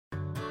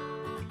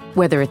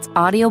Whether it's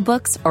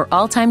audiobooks or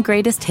all-time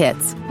greatest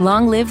hits,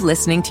 long live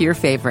listening to your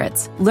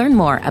favorites. Learn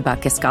more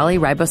about Kisqali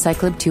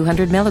Ribociclib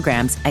 200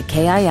 milligrams at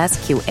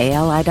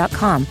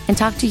KISQALI.com and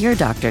talk to your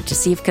doctor to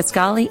see if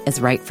Kisqali is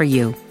right for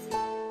you.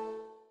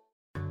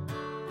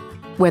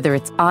 Whether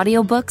it's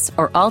audiobooks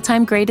or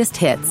all-time greatest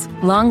hits,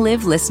 long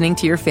live listening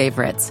to your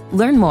favorites.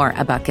 Learn more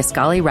about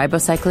Kisqali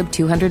Ribociclib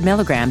 200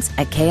 milligrams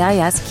at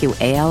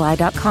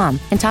KISQALI.com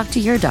and talk to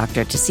your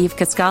doctor to see if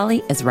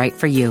Kisqali is right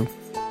for you.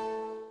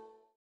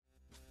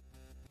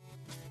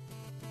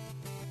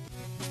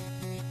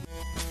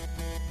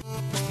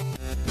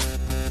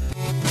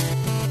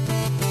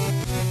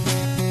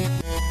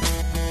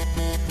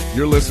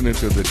 You're listening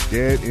to the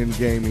Dead End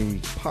Gaming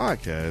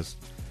podcast,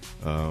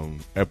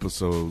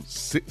 episode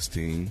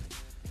 16.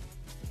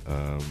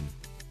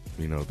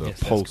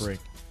 Yes, post. That's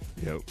correct.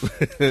 Yep.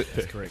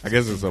 That's correct. I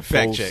guess it's a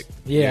fact post. check.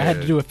 Yeah, I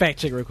had to do a fact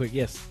check real quick.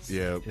 Yes.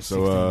 Yeah. It's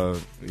So,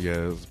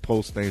 it's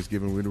post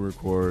Thanksgiving. We did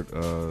record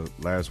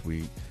last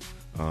week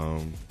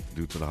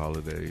due to the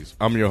holidays.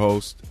 I'm your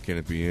host,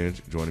 Kenneth B.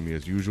 Inge. Joining me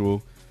as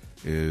usual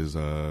is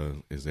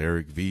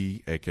Eric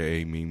V,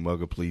 aka Mean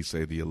Mugger. Please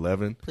say the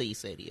 11. Please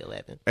say the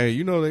 11. Hey,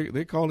 you know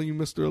they calling you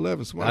Mr.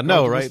 11. Somebody I know,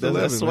 called you right? Mr.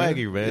 That's 11,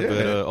 swaggy, man. Yeah.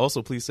 But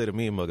also, please say the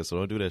mean mugger, so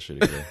don't do that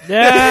shit again.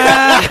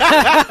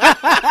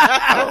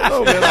 I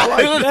don't know, man. I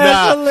like it.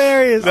 That's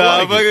hilarious. Nah,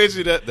 I'm fucking with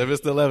you. That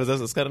Mr. 11,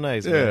 that's kind of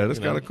nice. Yeah, man. that's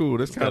You know? kind of cool.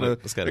 That's kind of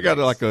That's they kinda got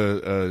nice. like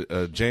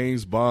a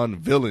James Bond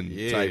villain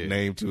type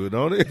name to it,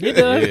 don't it? It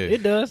does. Yeah.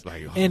 It does.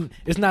 Like, oh. And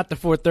it's not the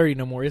 4:30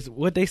 no more. It's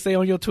what they say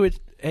on your Twitch.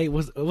 Hey,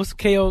 what's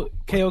KO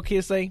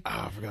Kid say?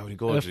 I forgot what he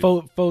called you.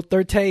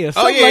 4:30 or Oh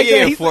something yeah, like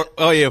yeah. that.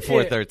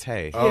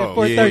 4:30. Oh,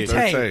 4:30.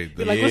 4:30.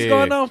 You're like, what's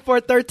going on?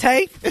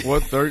 4:30.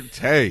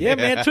 4:30. Yeah,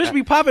 man. Twitch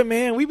be popping,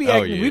 man. We be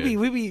Oh, acting. yeah.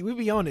 We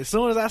be on it. As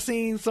soon as I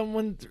seen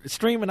someone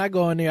streaming, I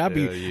go in there. I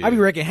be Yeah.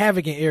 wrecking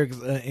havoc in Eric's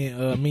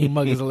Mean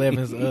Muggers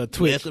 11's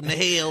Twitch. Welcome to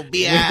hell, Welcome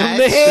bitch.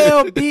 to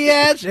hell,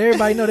 bitch.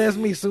 Everybody know that's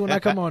me. Soon I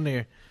come on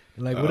there.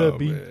 Like, what up,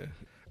 B? Man.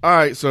 All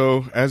right,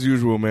 so as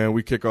usual, man,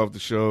 we kick off the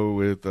show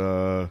with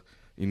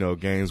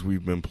games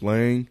we've been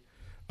playing.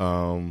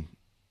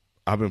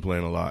 I've been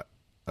playing a lot.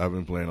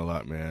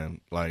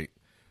 Man. Like,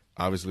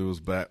 obviously it was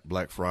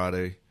Black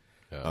Friday.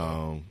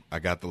 I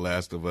got The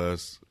Last of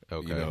Us.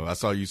 Okay. I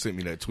saw you sent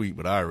me that tweet,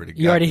 but I already got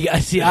You already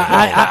it. see.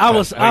 I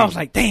was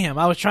like, damn.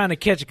 I was trying to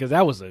catch it because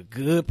that was a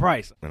good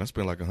price. Man, I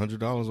spent like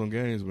 $100 on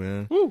games,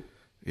 man. Woo.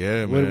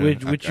 Yeah, man.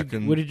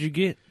 What did you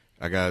get?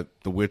 I got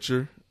The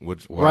Witcher,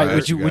 which Right,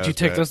 what you guys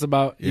text got. us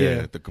about?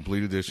 Yeah, the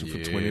complete edition for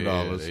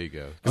 $20. There you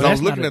go. Because I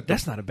was looking at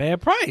that's not a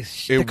bad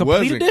price. It The complete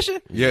wasn't.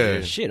 edition.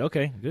 Yeah. Shit.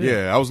 Okay. Good.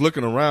 Yeah, I was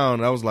looking around.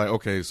 And I was like,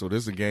 okay, so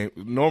this is a game.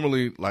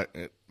 Normally,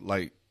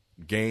 like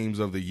games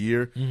of the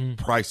year,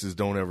 prices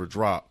don't ever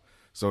drop.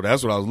 So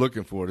that's what I was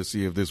looking for to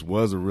see if this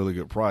was a really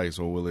good price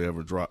or will it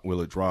ever drop?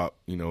 Will it drop?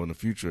 In the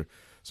future.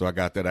 So I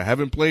got that. I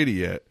haven't played it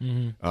yet.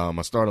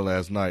 I started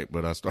last night,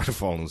 but I started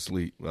falling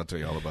asleep. I'll tell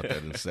you all about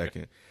that in a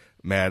second.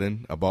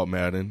 Madden. I bought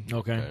Madden.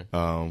 Okay.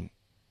 I'm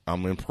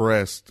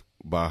impressed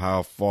by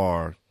how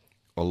far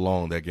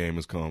along that game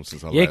has come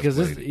since I Yeah, last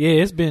played it.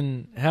 it's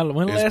been hell.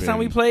 When the It's last time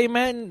we been- played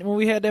Madden? When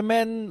we had that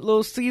Madden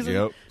little season?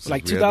 Yep. It's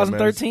like Since we had that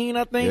 2013,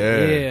 I think.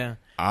 Yeah. Yeah.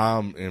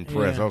 I'm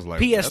impressed. Yeah. I was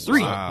like,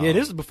 PS3. wow. Yeah,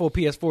 this is before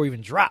PS4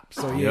 even dropped.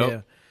 So yeah.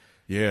 Yep.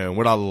 Yeah, and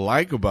what I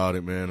like about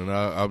it, man, and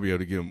I'll be able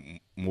to give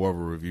more of a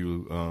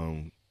review,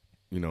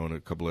 in a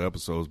couple of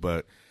episodes,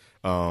 but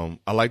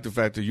I like the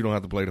fact that you don't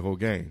have to play the whole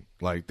game.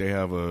 Like, they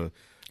have a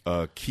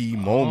key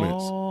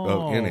moments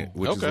in it,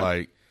 which is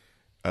like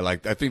I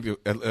think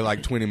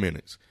like 20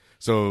 minutes.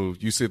 So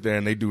you sit there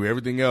and they do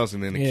everything else,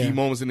 and then the key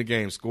moments in the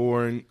game,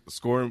 scoring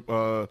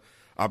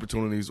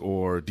opportunities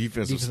or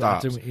defensive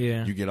stops.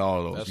 Yeah. You get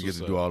all of those. You get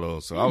to do all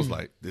those. So I was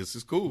like, this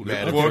is cool.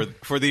 Man,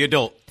 for the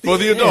adult. For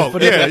the adult. for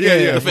the- Yeah,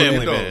 yeah, for the family,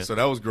 adult. man. So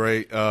that was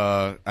great.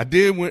 I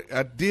did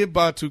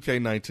buy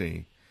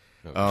 2K19.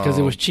 Because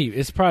it was cheap.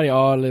 It's probably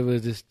all it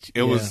was. Just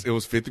It was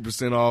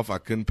 50% off. I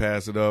couldn't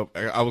pass it up.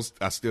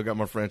 I still got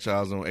my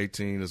franchise on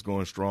 18. It's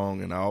going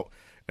strong and out.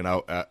 And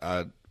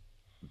I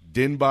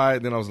didn't buy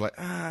it. Then I was like,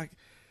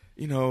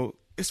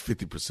 it's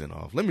 50%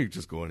 off. Let me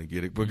just go in and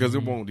get it because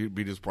it won't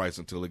be this price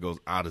until it goes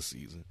out of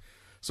season.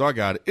 So I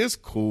got it. It's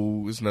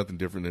cool. It's nothing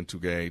different than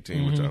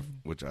 2K18,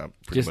 which I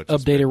pretty just much updated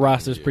expected.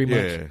 rosters pretty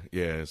much.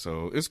 Yeah.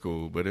 So it's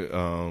cool. But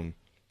and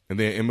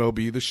then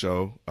MLB The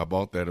Show, I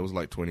bought that. It was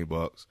like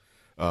 $20.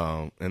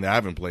 And I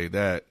haven't played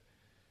that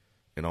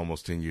in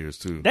almost 10 years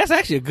too. That's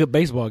actually a good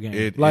baseball game.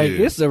 It like is.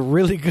 it's a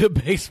really good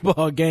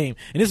baseball game,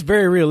 and it's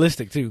very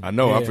realistic too. I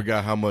know. Yeah. I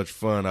forgot how much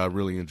fun I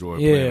really enjoyed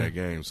playing that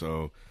game.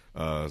 So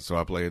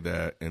I played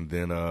that, and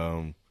then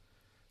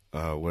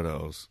what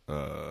else?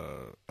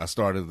 I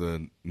started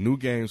the New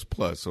Games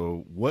Plus.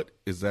 So what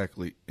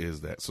exactly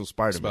is that? So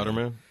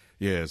Spider-Man.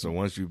 Yeah. So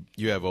once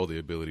you have all the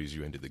abilities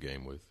you ended the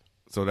game with.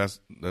 so that's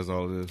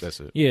all it is. That's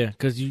it. Yeah,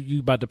 because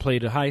you about to play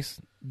the heist.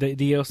 The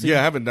DLC? Yeah,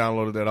 I haven't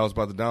downloaded that. I was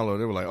about to download it.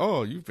 They were like,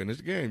 "Oh, you finished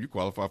the game. You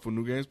qualify for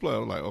New Games Plus." I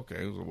was like, "Okay,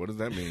 so what does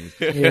that mean?"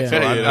 Yeah. So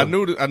I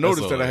noticed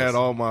all that I it had is.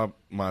 all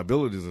my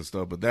abilities and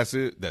stuff, but that's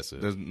it. That's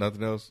it. There's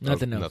nothing else.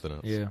 Nothing else. Nothing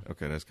else. Yeah.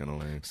 Okay, that's kind of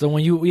lame. So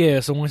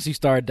once you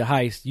start the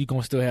heist, you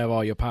gonna still have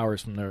all your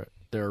powers from the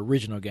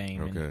original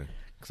game. Okay.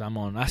 Because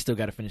I still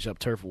got to finish up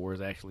Turf Wars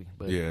actually.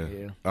 But Yeah.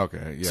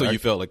 Okay. Yeah. So you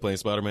felt like playing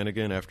Spider-Man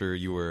again after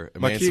you were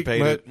my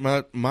emancipated?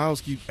 my Miles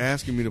keep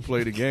asking me to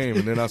play the game,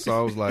 and then I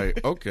was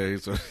like, okay,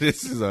 so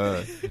this is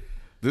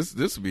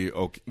this would be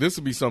okay. This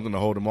would be something to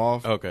hold him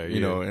off. Okay, you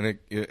know, and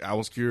I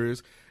was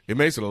curious. It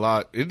makes it a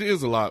lot. It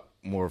is a lot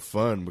more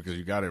fun because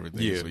you got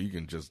everything, Yeah. so you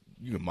can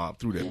mob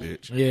through that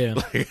bitch. Yeah.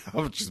 Like,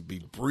 I would just be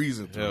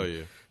breezing through, Hell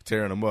yeah.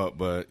 tearing them up.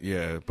 But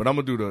yeah, but I'm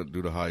gonna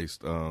do the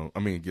heist.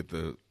 Get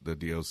the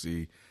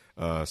DLC.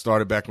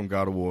 Started back from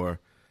God of War,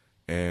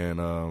 and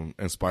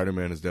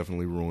Spider-Man has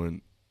definitely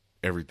ruined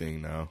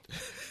everything now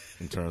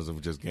in terms of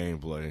just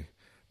gameplay.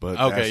 But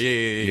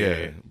Okay,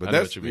 yeah. But I know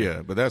that's what you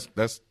mean. but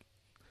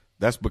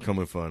that's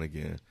becoming fun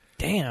again.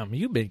 Damn,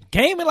 you've been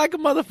gaming like a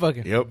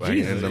motherfucker. Yep.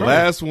 Jesus And the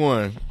Christ.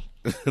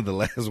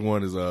 last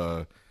one is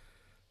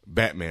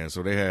Batman.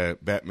 So they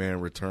had Batman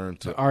Return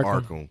to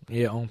Arkham.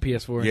 Yeah, on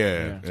PS4. Yeah.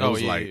 And it Oh,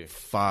 was yeah, like yeah.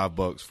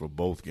 $5 for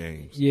both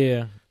games.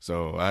 Yeah.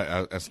 So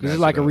I This snatched is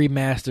like it a up.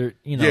 remastered,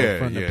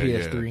 from the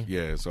PS3.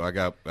 Yeah. So I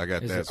got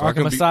It's that. So I Arkham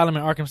couldn't beat- Asylum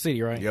and Arkham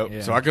City, right? Yep.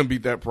 Yeah. So I couldn't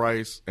beat that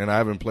price, and I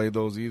haven't played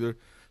those either.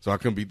 So I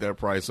couldn't beat that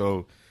price.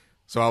 So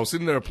I was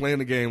sitting there playing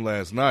the game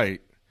last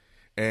night,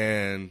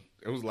 and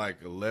it was like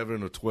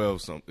 11 or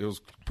 12 something. It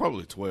was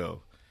probably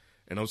 12.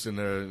 And I'm sitting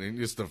there, and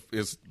it's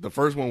the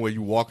first one where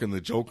you walk in the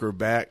Joker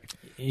back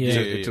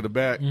to the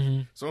back.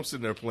 Mm-hmm. So I'm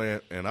sitting there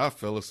playing, and I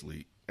fell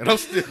asleep. And I'm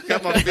still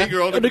got my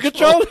finger on the the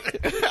controller.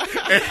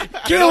 controller.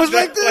 Kid was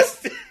like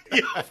this.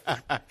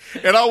 Yeah.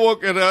 And I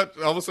woke, and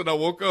all of a sudden I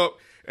woke up,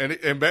 and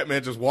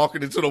Batman just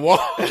walking into the wall.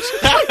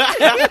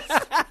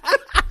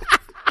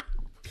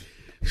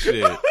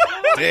 Shit.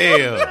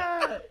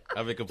 Damn.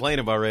 I've been complaining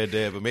about Red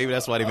Dead, but maybe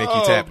that's why they make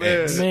you tap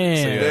man. X. Man.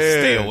 So you gotta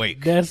stay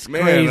awake. That's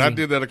Man, crazy. I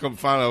did that a couple.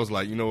 Finally, I was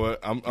like, you know what?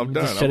 I'm done.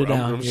 Just shut it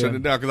down, I'm shutting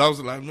it down because I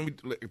was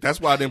like,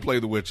 that's why I didn't play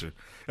The Witcher.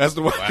 That's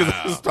the why because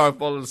I started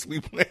falling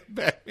asleep playing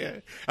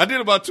Batman. I did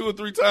about 2 or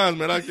 3 times,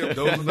 man. I kept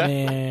dozing.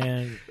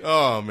 Man,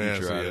 Oh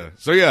man,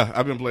 so yeah,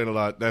 I've been playing a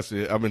lot. That's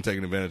it. I've been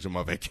taking advantage of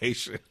my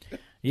vacation.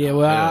 yeah.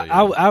 Well,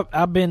 hell yeah.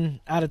 I've been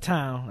out of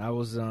town. I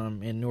was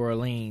in New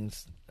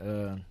Orleans,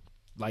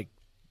 like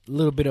a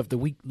little bit of the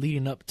week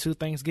leading up to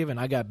Thanksgiving.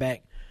 I got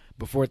back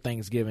before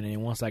Thanksgiving,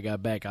 and once I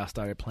got back, I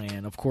started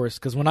playing. Of course,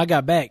 because when I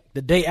got back,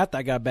 the day after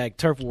I got back,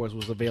 Turf Wars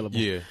was available.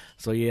 Yeah.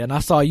 So yeah, and I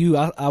saw you.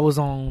 I was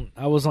on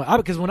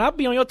because when I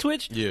be on your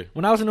Twitch, Yeah.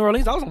 when I was in New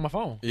Orleans, I was on my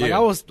phone. Like Yeah. I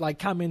was like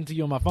commenting to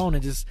you on my phone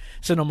and just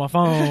sitting on my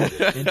phone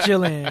and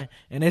chilling.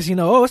 And as you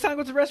know, oh, it's time to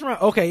go to the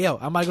restaurant. Okay, yo,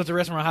 I might go to the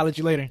restaurant. Holler at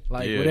you later.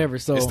 Like Yeah. whatever.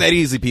 So it's that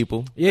easy,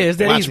 people. yeah, it's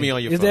that Watch easy. me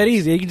on your it's phone. that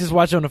easy. You can just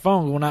watch it on the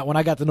phone. When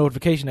I got the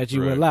notification that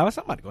you Right. went live, I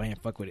said, I'm about to go ahead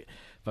and fuck with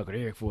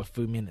Eric for a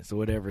few minutes or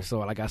whatever.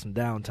 So I got some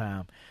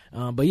downtime.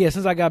 But yeah,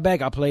 since I got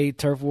back, I played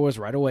Turf Wars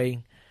right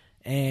away.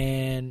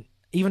 And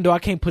even though I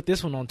can't put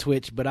this one on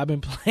Twitch, but I've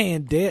been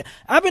playing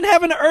I've been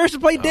having the urge to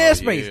play Dead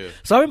Space. yeah.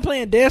 So I've been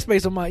playing Dead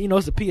Space on my,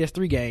 it's a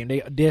PS3 game.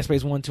 Dead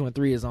Space 1, 2, and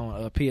 3 is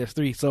on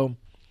PS3. So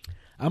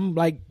I'm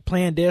like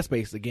playing Dead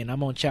Space again.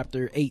 I'm on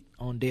chapter 8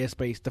 on Dead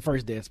Space, the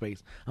first Dead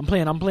Space. I'm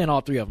playing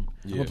all 3 of them.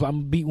 Yeah. I'm gonna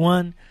beat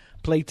 1,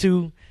 play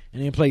 2,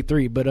 and then play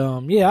 3. But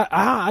yeah,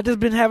 I just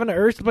been having the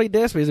urge to play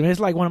Dead Space. I mean, it's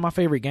like one of my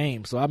favorite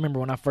games. So I remember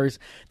when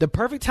the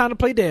perfect time to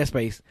play Dead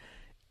Space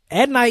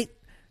at night.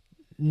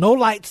 No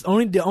lights.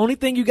 The only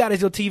thing you got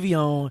is your TV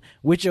on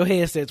with your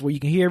headsets where you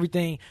can hear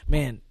everything.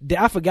 Man,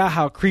 I forgot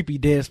how creepy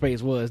Dead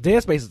Space was.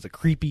 Dead Space is a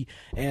creepy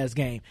ass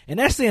game, and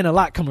that's saying a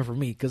lot coming from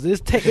me because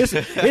it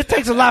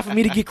takes a lot for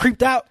me to get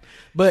creeped out.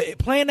 But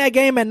playing that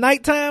game at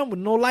nighttime with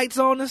no lights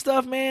on and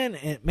stuff,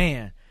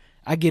 man,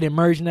 I get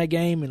immersed in that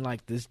game and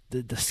like the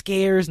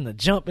scares and the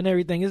jump and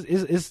everything. It's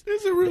Is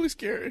it really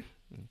scary?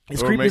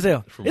 it's Or creepy as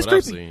hell. from It's what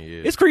I've creepy. seen,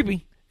 yeah. It's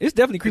creepy. It's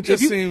definitely creepy.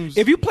 just seems-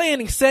 If you playing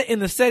in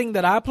the setting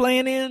that I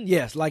playing in,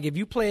 yes. Like if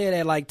you play it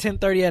at like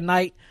 10:30 at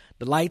night,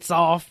 the lights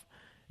off,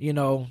 you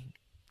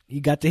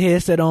got the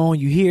headset on,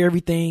 you hear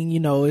everything.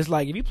 It's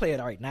like if you play it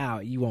right now,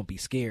 you won't be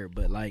scared.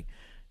 But like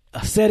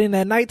a setting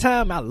at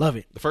nighttime, I love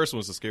it. The first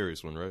one's the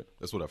scariest one, right?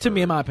 That's what I've To heard.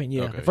 me, in my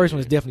opinion, yeah. Okay, The first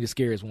one is definitely the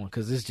scariest one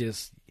because it's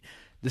just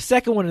the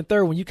second one and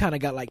third one. You kind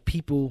of got like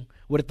people.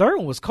 Well, the third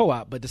one was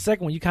co-op, but the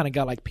second one you kind of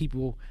got like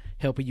people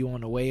helping you on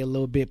the way a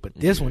little bit. But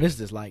this one is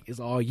just like it's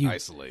all you.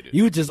 Isolated.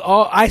 You just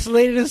all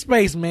isolated in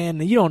space,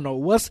 man. And you don't know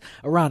what's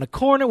around the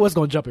corner, what's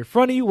gonna jump in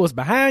front of you, what's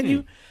behind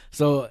you.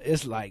 So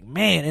it's like,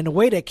 man, and the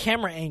way the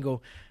camera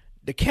angle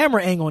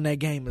in that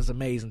game is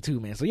amazing too,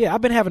 man. So yeah,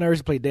 I've been having the urge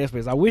to play Dead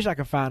Space. I wish I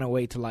could find a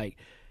way to like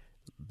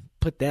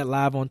put that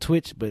live on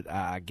Twitch, but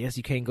I guess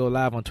you can't go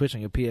live on Twitch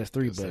on your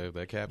PS3. Just But have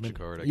that capture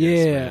card, I yeah,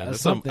 guess. Man.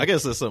 That's something. I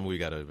guess that's something we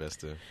got to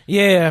invest in.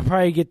 yeah,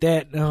 probably get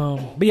that.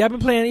 But yeah, I've been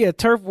playing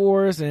Turf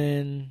Wars,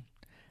 and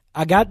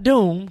I got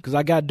Doom because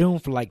I got Doom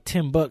for like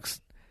 $10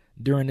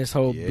 during this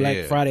whole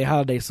Black Friday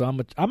holiday. So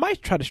I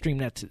might try to stream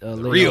that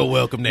later. Real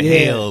welcome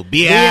to hell,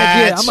 bitch.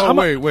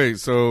 Yeah. Wait.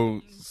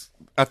 So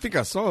I think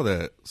I saw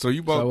that. So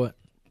you bought? So what?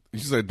 You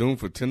said Doom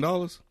for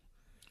 $10?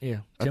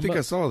 Yeah, I think $10.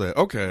 I saw that.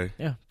 Okay,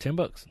 Yeah,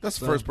 $10. that's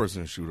the first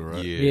person shooter,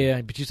 right?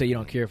 Yeah, but you say you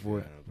don't care for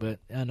it. But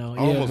I know. I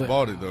almost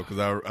bought it though because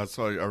I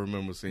saw. I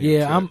remember seeing.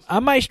 Yeah, I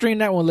might stream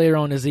that one later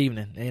on this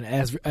evening, and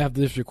after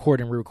this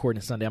recording, we're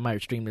recording Sunday. I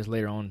might stream this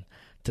later on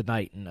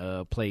tonight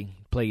and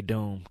play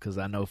Doom because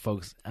I know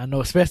folks. I know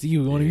especially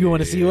you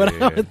want to see what I'm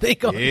gonna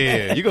think on.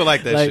 Yeah, you gonna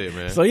like that shit,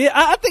 man. So yeah,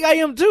 I think I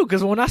am too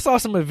because when I saw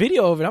some of the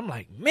video of it, I'm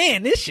like,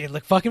 man, this shit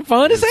look fucking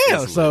fun as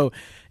hell. So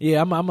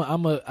yeah,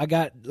 I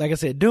got, like I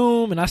said,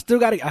 Doom, and I still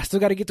got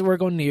to get to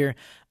work on Nier.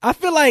 I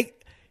feel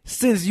like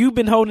since you've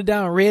been holding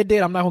down Red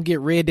Dead, I'm not gonna get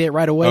Red Dead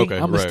right away. Okay,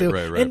 I'm right.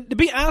 And to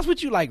be honest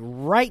with you, like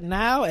right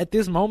now at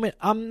this moment,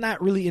 I'm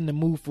not really in the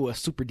mood for a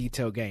super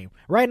detailed game.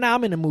 Right now,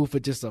 I'm in the mood for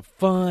just a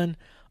fun,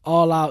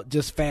 all out,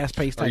 just fast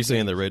paced. Are you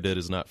saying that Red Dead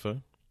is not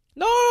fun?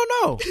 No.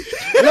 Look,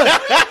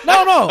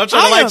 no. I'm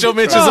trying to light your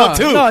mentions up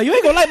too. No, you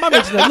ain't gonna light my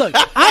mentions up. Look,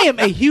 I am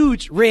a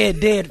huge Red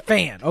Dead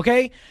fan.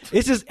 Okay,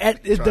 it's just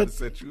to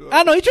set you up.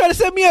 I know he tried to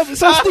set me up.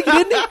 So sticky,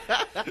 didn't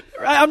he?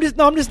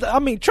 I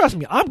mean, trust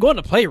me, I'm going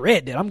to play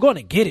Red Dead. I'm going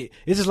to get it.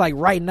 It's just like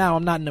right now,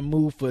 I'm not in the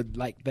mood for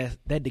like that.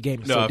 The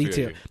game is so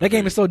detailed. That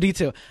game is so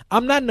detailed.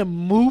 I'm not in the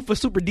mood for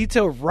super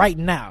detailed right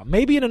now.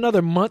 Maybe in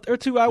another month or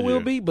two, I will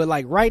be. But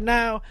like right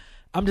now,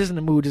 I'm just in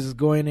the mood to just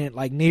go in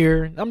like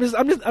Nier. I'm just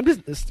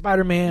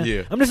Spider-Man.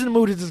 Yeah. I'm just in the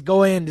mood to just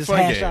go in, just Fun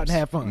hash games. out and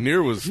have fun.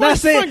 Nier was not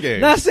saying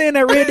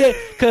that Red Dead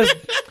because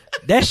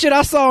that shit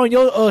I saw on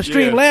your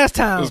stream last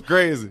time It was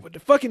crazy. with the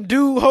fucking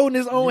dude holding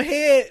his own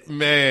head,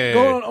 Man.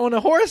 going on a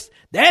horse.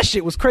 That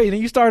shit was crazy. And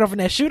you started off in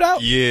that shootout.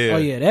 Yeah. Oh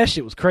yeah, that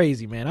shit was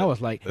crazy, man. I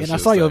was like, That and shit I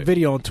saw was your tight.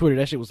 video on Twitter.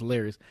 That shit was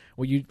hilarious.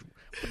 What the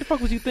fuck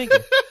was you thinking?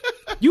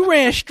 You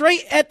ran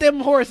straight at them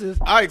horses.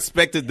 I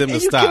expected them And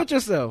to you stop. killed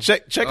yourself.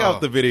 Check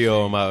out the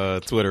video on my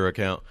Twitter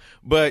account.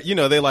 But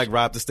they like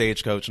robbed the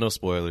stagecoach. No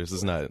spoilers.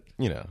 It's not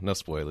no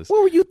spoilers.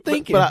 What were you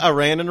thinking? But I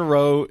ran in the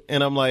road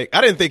and I'm like,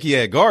 I didn't think he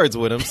had guards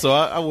with him. So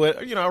I went,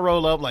 I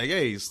roll up like,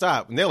 hey,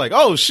 stop. And they're like,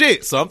 oh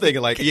shit. So I'm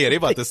thinking like, yeah, they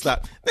about to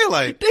stop. They're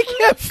like, They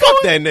kept fuck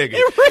going. that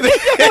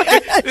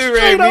nigga. They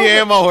ran me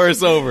and my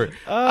horse over.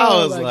 I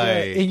was my like,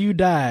 God. And you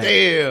died.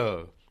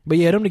 damn. But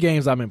yeah, them the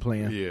games I've been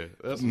playing. Yeah.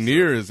 That's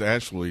Nier is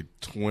actually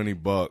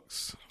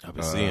 $20. I've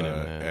been seeing it,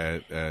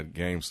 man. at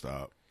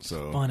GameStop.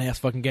 So Fun ass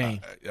fucking game.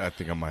 I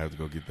think I might have to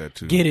go get that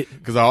too. Get it.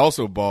 Because I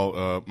also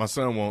bought. My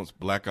son wants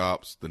Black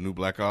Ops, the new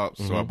Black Ops,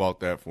 so Mm-hmm. I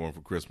bought that for him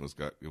for Christmas.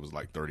 It was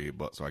like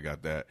 $38, so I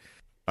got that.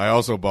 I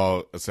also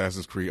bought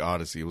Assassin's Creed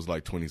Odyssey. It was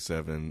like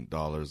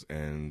 $27,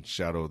 and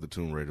Shadow of the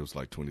Tomb Raider was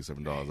like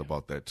 $27. I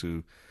bought that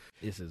too.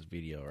 This is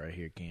video right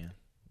here, Ken.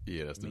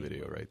 Yeah, that's the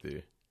video right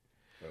there.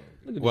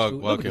 Look at While this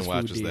food- look at Ken this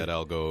watches food that, did.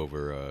 I'll go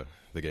over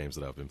the games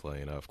that I've been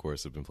playing. I, of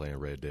course, have been playing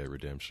Red Dead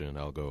Redemption.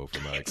 I'll go over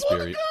my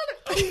experience.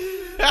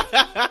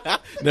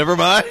 Never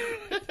mind.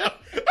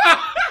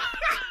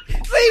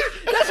 See,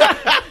 that's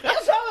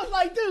how I was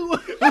like, dude.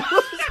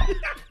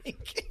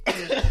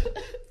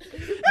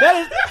 That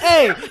is,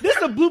 hey, this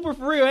is a blooper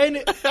for real, ain't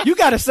it? You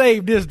gotta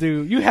save this,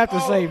 dude. You have to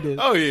save this.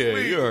 Oh yeah,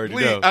 you already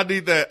Please, know. I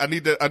need that. I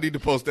need to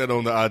post that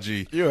on the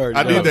IG. You already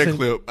I know. need that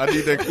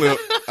clip.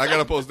 I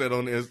gotta post that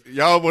on the.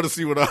 Y'all want to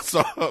see what I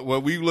saw?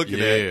 What we looking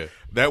Yeah. at?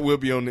 That will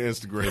be on the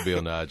Instagram. It'll be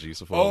on the IG.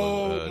 So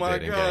follow Oh my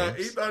Dating god,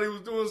 Games. he thought he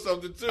was doing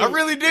something too. I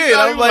really He did.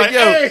 thought I he was like,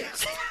 yo. hey.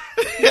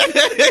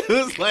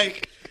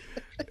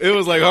 It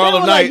was like They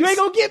Harlem were like, Nights. you ain't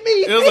gonna get me.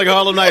 It was like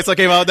Harlem Nights. I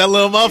came out with that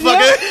little Yeah.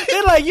 motherfucker.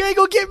 They're like, you ain't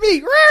gonna get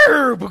me.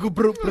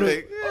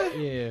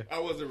 Yeah. I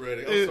wasn't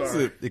ready. I'm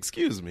sorry.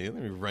 Excuse me.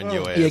 Let me run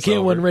your ass. Yeah, Ken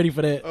over. wasn't ready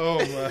for that. Oh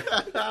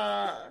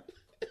my.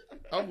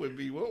 I'm with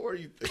me. What were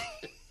you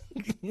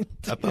thinking?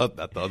 I thought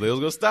they was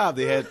gonna stop.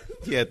 He had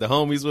the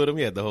homies with him.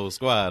 He had the whole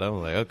squad.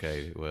 I'm like,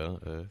 okay, well,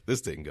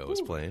 this didn't go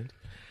as planned.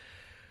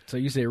 So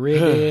you said Red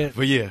Dead.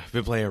 But yeah,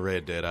 been playing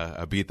Red Dead.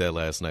 I beat that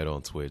last night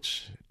on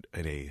Twitch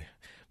in a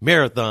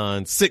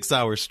marathon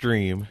 6-hour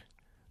stream.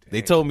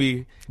 They told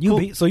me You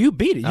beat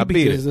it. You I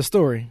beat it it. as a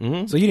story.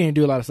 Mm-hmm. So you didn't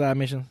do a lot of side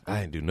missions.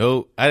 I didn't do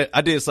no.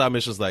 I did side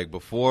missions like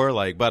before,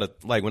 like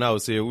when I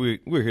was here. We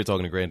were here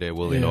talking to Granddad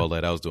Willie and Yeah. all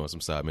that. I was doing some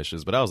side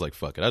missions, but I was like,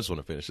 fuck it. I just want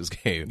to finish this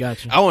game.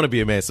 Gotcha. I want to be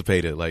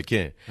emancipated like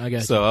Ken. I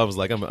got So I was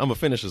like, I'm gonna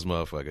finish this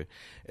motherfucker.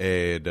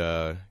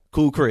 And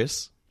Cool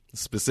Chris,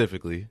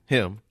 specifically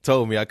him,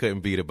 told me I couldn't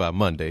beat it by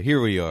Monday. Here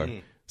we are,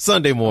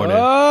 Sunday morning.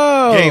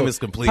 Oh, Game is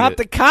completed. Pop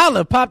the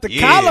collar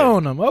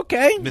on them.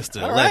 Okay,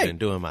 Mr. All 11 right.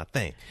 doing my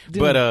thing. Dude.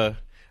 But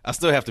I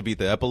still have to beat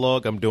the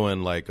epilogue. I'm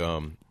doing like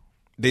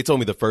they told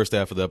me the first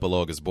half of the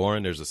epilogue is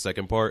boring. There's a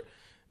second part,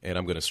 and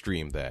I'm going to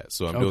stream that.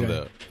 So I'm doing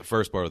Okay. the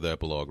first part of the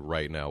epilogue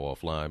right now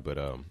offline, but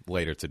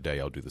later today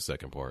I'll do the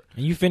second part.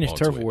 And you finished on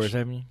Turf Twitch. Wars,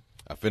 haven't you?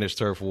 I finished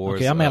Turf Wars.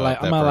 Okay, I'm at like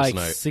that first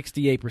night.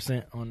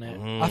 68% on that.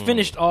 I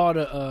finished all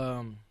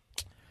the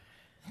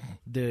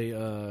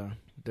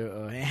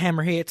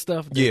Hammerhead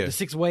stuff. Yeah. The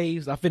 6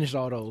 waves. I finished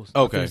all those.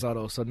 Okay. I finished all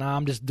those. So now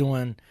I'm just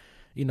doing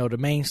the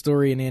main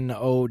story, and then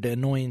the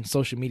annoying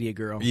social media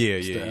girl.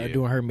 Yeah.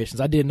 Doing her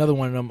missions. I did another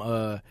one of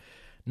them.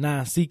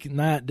 non-seek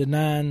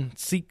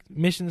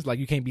missions, like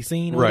you can't be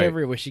seen or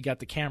whatever, where she got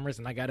the cameras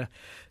and I gotta.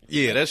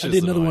 Yeah, that's just. I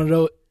did another one of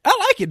those.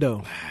 I like it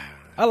though.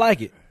 I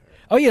like it.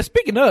 Oh yeah,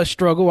 speaking of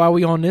struggle, while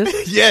we on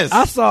this, yes,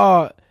 I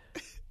saw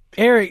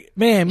Eric.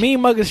 Man,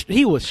 Mean Muggers,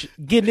 he was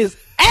getting his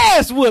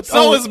ass whooped.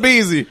 So was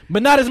Beezy,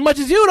 but not as much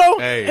as you though.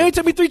 Hey. It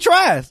took me 3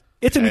 tries.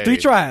 It took me 3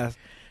 tries.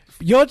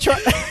 Your try.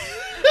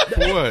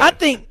 What? I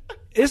think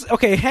it's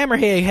okay.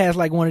 Hammerhead has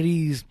like one of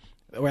these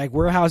like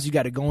warehouse. You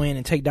got to go in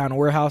and take down the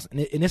warehouse, and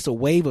it's a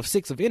wave of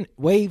 6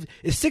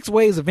 It's 6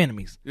 waves of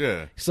enemies.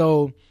 Yeah.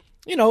 So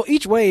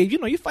each wave,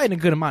 you're fighting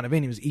a good amount of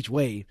enemies each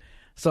wave.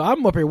 So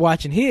I'm up here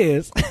watching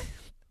his.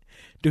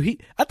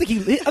 Dude, I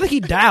think he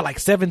died like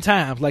 7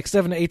 times, like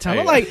 7 to 8 times.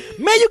 I'm like,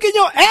 man, you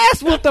getting your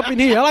ass whooped up in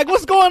here. I'm like,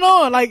 what's going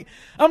on? Like,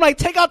 I'm like,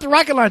 take out the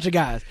rocket launcher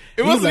guys.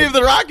 It wasn't even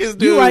the rockets,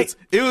 dude. Right.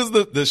 It was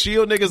the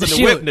shield niggas and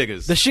the whip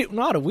niggas.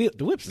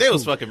 The whips. They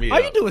was fucking me All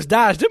up. you do is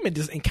dodge them and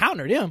just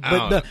encounter them.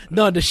 But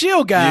the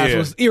shield guys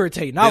was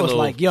irritating. I was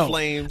like, yo,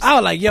 flames. I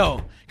was like,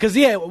 yo. Cause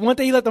one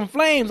thing you let them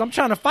flames, I'm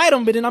trying to fight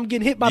them, but then I'm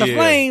getting hit by the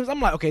flames.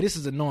 I'm like, okay, this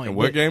is annoying. And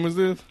what game is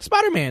this?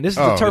 Spider-Man. This is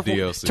the Turf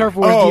DLC.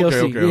 Wars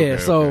DLC. Okay,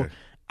 so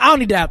I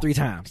only died 3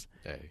 times.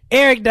 Hey.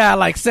 Eric died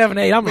like 7,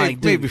 8. I'm like,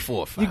 dude, maybe 4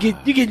 or 5. you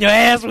getting your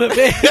ass whipped,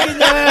 man. You getting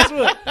your ass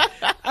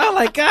whipped. I'm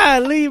like,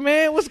 God, Lee,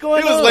 man, what's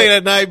going It on? was late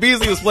at night.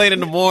 Beasley was playing in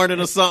the morning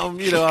or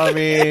something. You know what I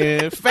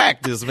mean?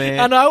 Factors, man.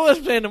 I know I was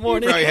playing in the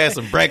morning. You probably had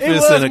some It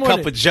breakfast was and a morning.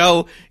 cup of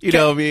Joe. You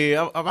know what I mean?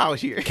 I'm out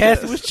here.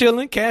 Cassie was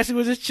chilling. Cassie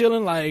was just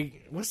chilling.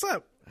 Like, what's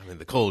up? I'm in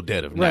the cold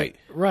dead of night.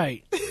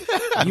 Right.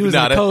 You was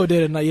in the cold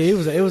dead at night. Yeah,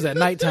 it was at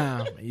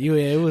nighttime.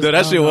 It was. Dude,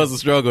 that shit was a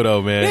struggle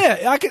though,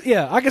 man.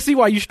 Yeah, I can see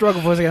why you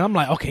struggle for a second. I'm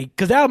like, okay,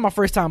 because that was my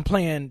first time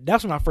playing.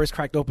 That's when I first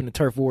cracked open the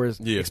Turf Wars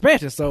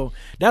expansion. So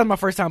that was my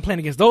first time playing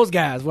against those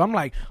guys. Well, I'm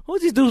like,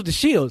 who's these dudes with the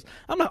shields?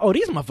 I'm like, oh,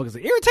 these motherfuckers are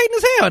irritating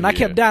as hell. And I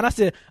kept dying. I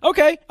said,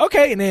 okay.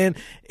 And then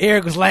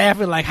Eric was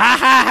laughing like, ha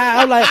ha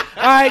ha. I'm like,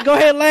 all right, go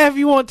ahead and laugh if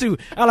you want to.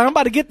 I'm like, I'm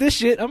about to get this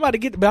shit.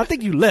 But I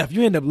think you left.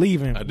 You ended up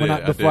leaving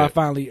before I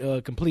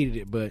finally completed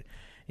it. But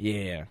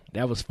yeah,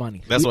 that was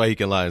funny. That's why he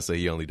can lie and say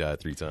he only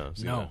died 3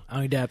 times. No, I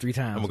only died 3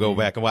 times. I'm gonna go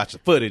back and watch the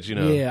footage.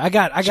 Yeah, I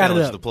got it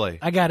up. The play.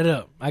 I got it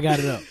up.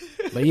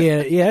 But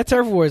yeah, that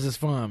Turf Wars is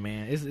fun,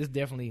 man. It's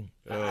definitely.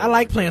 I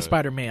like playing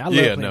Spider-Man. I love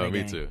playing that me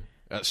game. too.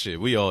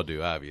 Shit, we all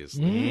do,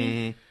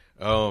 obviously.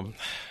 Mm-hmm.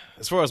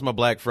 As far as my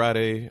Black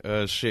Friday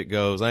shit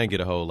goes, I ain't get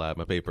a whole lot.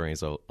 My paper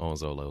ain't on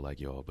Zolo like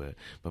y'all, but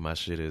my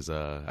shit is.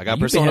 I got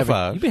Persona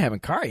 5. You've been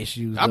having car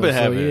issues. I've been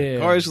having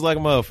car issues issues like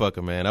a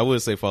motherfucker, man. I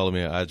would say follow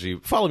me on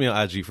IG. Follow me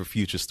on IG for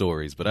future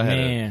stories, but I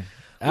had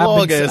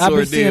I've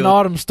been seeing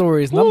all them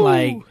stories, and I'm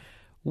like,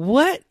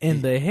 what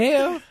in the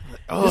hell?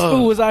 This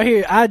fool was out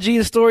here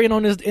IG storying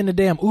on this in the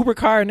damn Uber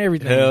car and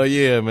everything. Hell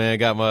yeah, man.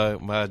 Got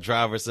my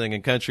driver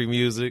singing country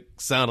music.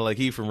 Sounded like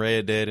he from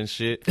Red Dead and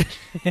shit.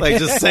 Like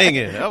just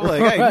singing. I'm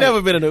like, I ain't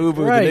never been in an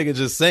Uber with a nigga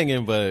just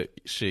singing, but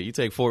shit, you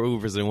take 4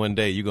 Ubers in one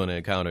day, you're going to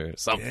encounter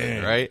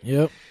something, right?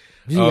 Yep.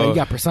 You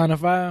got Persona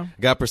 5?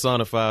 Got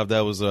Persona 5.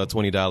 That was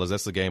 $20.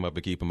 That's the game I've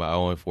been keeping my eye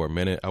on for a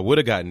minute. I would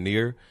have gotten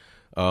Nier.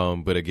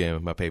 But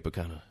again, my paper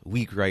kind of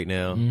weak right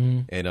now.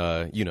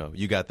 And,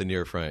 you got the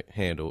Nier front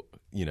handled,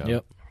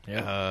 Yep.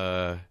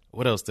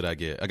 What else did I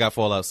get? I got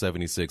Fallout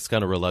 76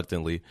 kind of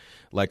reluctantly.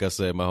 Like I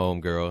said, my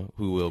homegirl,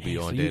 who will be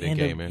on Dead and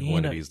Gaming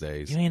one of these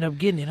days. You end up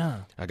getting it, huh?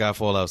 I got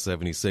Fallout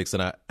 76,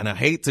 and I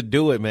hate to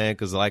do it, man,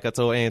 because like I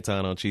told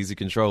Anton on Cheesy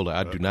Controller,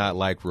 I do not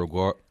like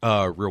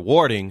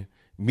rewarding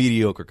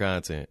mediocre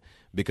content.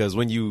 Because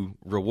when you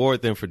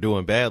reward them for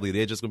doing badly,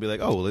 they're just gonna be like,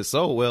 "Oh, well, it's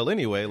sold well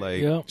anyway."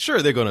 Like,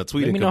 sure, they're gonna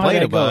tweet and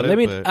complain about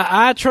it.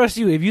 I trust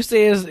you. If you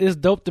say it's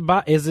dope to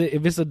buy, if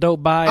it's a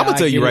dope buy, I'm gonna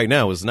tell you right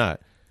now, it's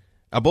not.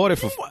 I bought it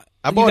for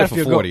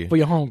 $40 for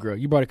your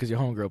homegirl. You bought it because your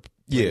homegirl.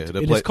 Yeah,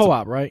 it's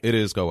co-op, right? It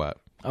is co-op.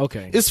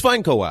 Okay, it's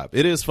fun co-op.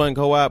 It is fun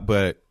co-op,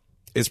 but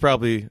it's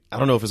probably I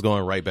don't know if it's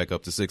going right back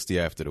up to 60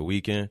 after the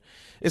weekend.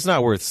 It's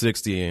not worth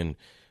 60, and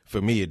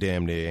for me, it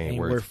damn near ain't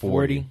worth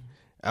 40.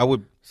 I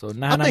would. So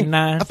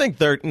 $9.99. I think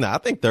 30. No, I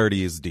think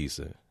 30 is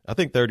decent. I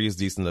think 30 is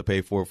decent to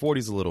pay for. 40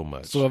 is a little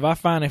much. So if I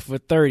find it for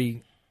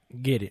 30,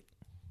 get it.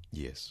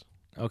 Yes.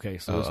 Okay,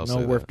 so it's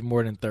no worth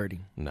more than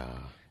 30. Nah.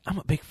 I'm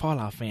a big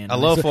Fallout fan. I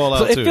love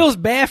Fallout too. So it feels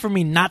bad for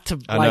me not to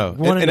like wanting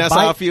to buy. And that's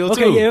how I feel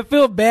too. Okay, yeah, it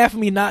feels bad for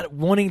me not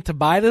wanting to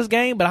buy this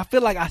game, but I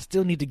feel like I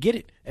still need to get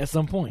it at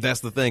some point. That's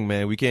the thing,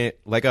 man. We can't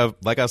like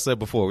I said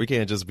before, we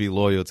can't just be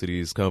loyal to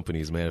these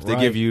companies, man. If they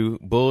give you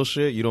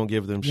bullshit, you don't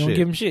give them shit. You don't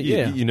give them shit,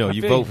 yeah.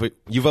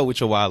 You vote with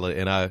your wallet,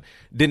 and I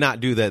did not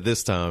do that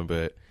this time,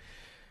 but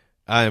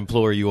I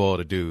implore you all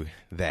to do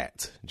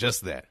that.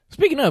 Just that.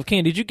 Speaking of,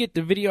 Ken, did you get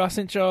the video I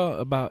sent y'all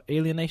about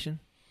Alienation?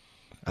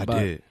 I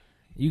did.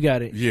 You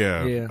got it.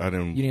 Yeah. I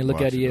didn't. You didn't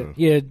look at it yet.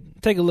 Yeah,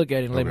 take a look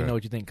at it and let me know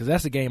what you think, because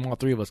that's a game all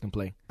 3 of us can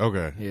play.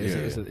 Okay. Yeah,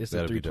 it's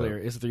a 3-player.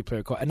 It's a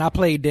 3-player call. And I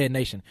played Dead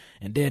Nation,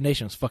 and Dead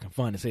Nation was fucking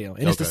fun as hell.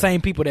 And it's the same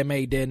people that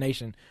made Dead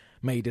Nation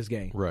made this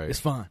game. Right. It's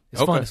fun.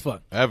 It's fun as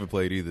fuck. I haven't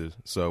played either,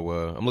 so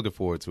I'm looking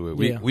forward to it.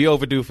 Yeah. We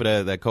overdue for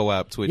that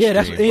co-op Twitch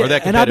Yeah, stream, or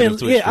that and I've competitive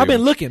been Twitch I've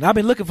been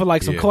stream. looking for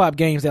like some co-op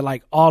games that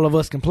like all of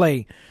us can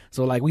play.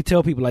 So like we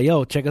tell people like,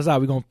 yo, check us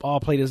out. We're gonna all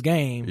play this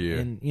game, Yeah.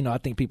 and I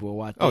think people will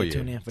watch. Oh yeah,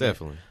 tune in for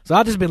definitely. That. So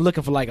I've just been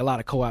looking for like a lot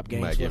of co-op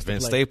games. Might for get us to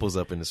Vince play. Staples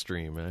up in the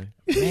stream, man.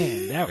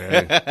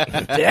 Man,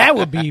 that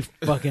would be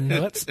fucking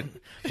nuts.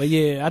 But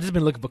yeah, I just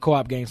been looking for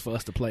co-op games for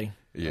us to play.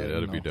 Yeah,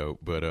 that'd be dope.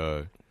 But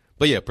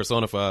yeah,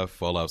 Persona 5,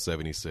 Fallout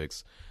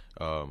 76.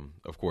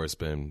 Of course,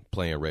 been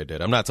playing Red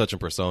Dead. I'm not touching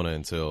Persona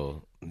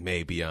until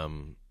maybe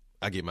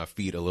I get my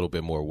feet a little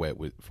bit more wet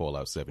with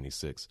Fallout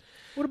 76.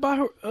 What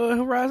about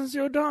Horizon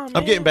Zero Dawn? Man?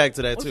 I'm getting back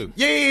to that too.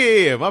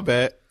 Yeah, my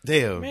bad.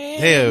 Damn,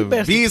 Man, you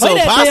best B's play whole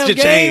that posture damn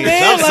game, changed.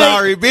 man. I'm Like-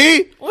 sorry,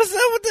 B. What's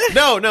up with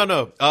that?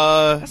 No.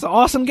 That's an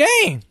awesome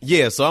game.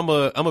 Yeah, so I'm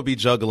gonna be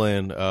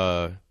juggling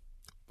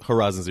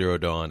Horizon Zero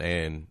Dawn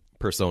and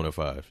Persona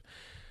 5.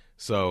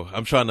 So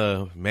I'm trying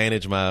to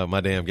manage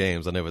my damn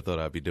games. I never thought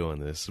I'd be doing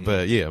this,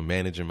 but yeah,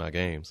 managing my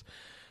games.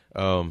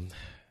 I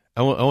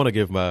want to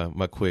give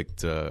my quick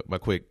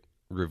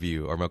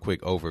review or my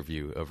quick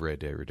overview of Red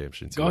Dead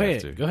Redemption 2 Go ahead.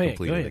 after Go ahead.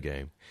 completing Go the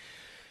ahead.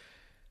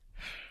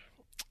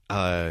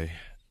 game.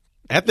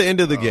 At the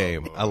end of the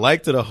game, I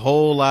liked it a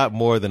whole lot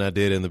more than I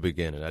did in the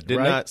beginning. I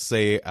cannot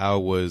say I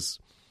was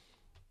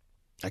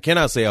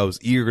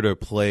eager to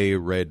play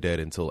Red Dead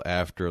until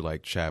after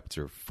like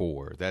chapter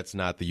 4. That's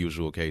not the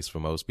usual case for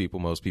most people.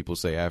 Most people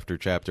say after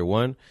chapter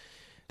 1,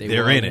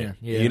 they're in it,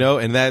 Yeah.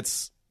 and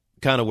that's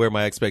kind of where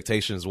my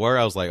expectations were.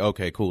 I was like,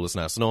 okay, cool. It's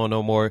not snowing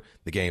no more.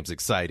 The game's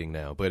exciting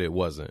now, but it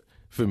wasn't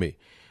for me.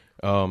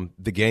 The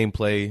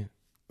gameplay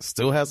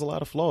still has a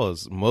lot of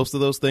flaws. Most of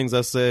those things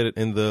I said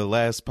in the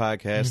last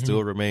podcast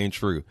still remain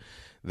true.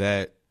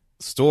 That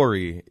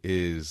story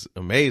is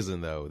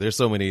amazing though. There's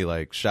so many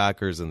like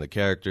shockers, and the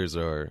characters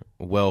are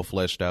well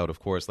fleshed out. Of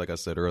course, like I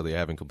said earlier, I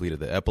haven't completed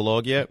the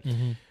epilogue yet,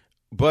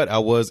 but I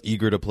was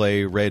eager to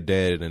play Red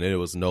Dead, and it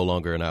was no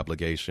longer an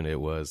obligation.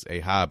 It was a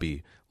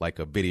hobby, like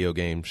a video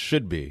game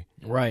should be.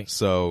 Right.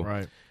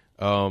 So,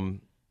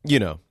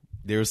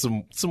 there's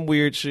some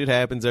weird shit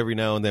happens every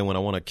now and then when I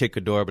want to kick a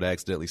door, but I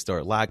accidentally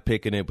start lock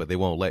picking it, but they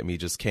won't let me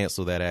just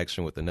cancel that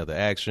action with another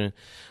action.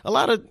 A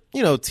lot of,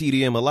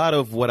 TDM, a lot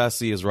of what I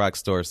see is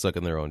Rockstar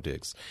sucking their own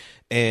dicks.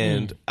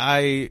 And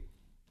and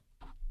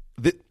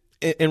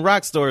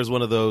Rockstar is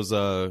one of those,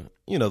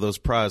 those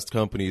prized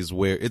companies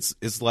where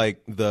it's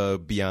like the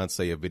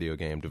Beyonce of video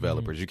game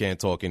developers. You can't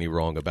talk any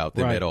wrong about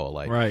them at all.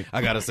 Like,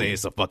 I got to say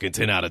it's a fucking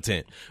 10 out of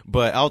 10.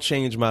 But I'll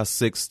change my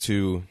 6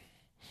 to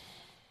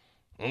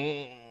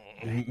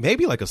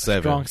maybe like a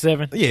 7. Strong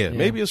 7. Yeah,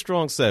 maybe a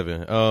strong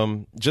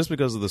 7. Just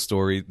because of the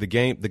story. The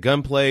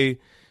gunplay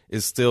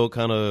is still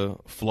kind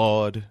of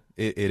flawed.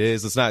 It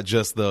is. It's not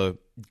just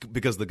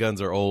because the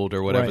guns are old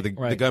or whatever.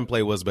 The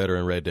gunplay was better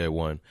in Red Dead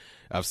 1.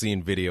 I've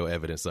seen video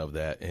evidence of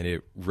that, and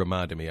it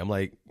reminded me. I'm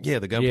like, yeah,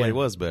 the gunplay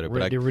was better.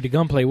 But the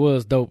gunplay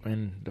was dope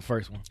in the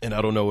first one. And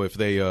I don't know if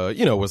they,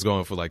 was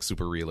going for like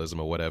super realism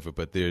or whatever,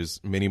 but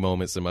there's many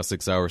moments in my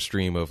 6-hour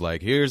stream of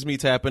like, here's me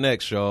tapping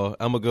X, y'all.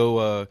 I'm gonna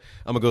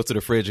go to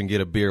the fridge and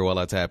get a beer while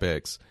I tap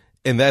X.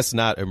 And that's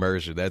not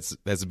immersion. That's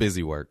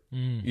busy work,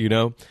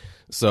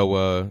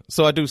 So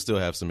I do still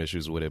have some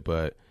issues with it,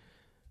 but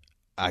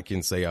I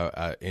can say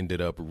I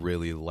ended up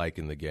really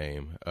liking the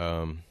game.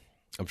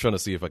 I'm trying to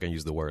see if I can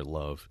use the word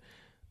love,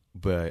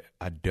 but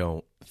I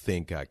don't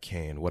think I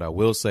can. What I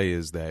will say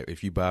is that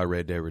if you buy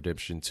Red Dead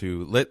Redemption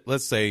 2,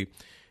 let's say,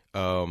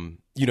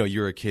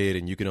 you're a kid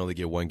and you can only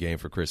get one game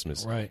for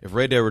Christmas. Right. If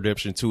Red Dead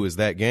Redemption 2 is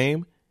that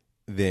game,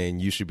 then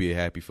you should be a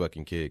happy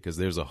fucking kid, because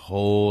there's a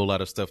whole lot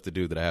of stuff to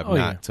do that I have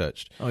not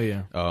touched. Oh,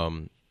 yeah.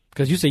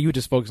 Because you say you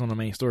just focused on the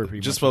main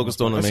story. Just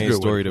focused on the main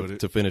story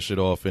to finish it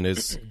off, and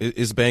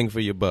it's bang for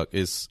your buck.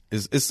 It's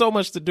so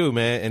much to do,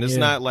 man, and it's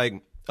not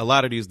like a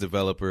lot of these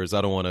developers. I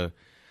don't want to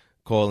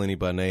call any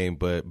by name,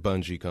 but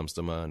Bungie comes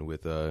to mind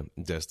with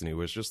Destiny,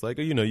 where it's just like,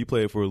 you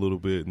play it for a little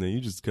bit and then you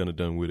just kind of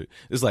done with it.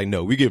 It's like,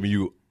 no, we giving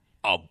you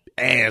a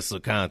ass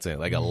of content,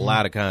 like a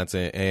lot of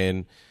content,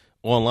 and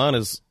online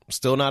is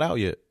still not out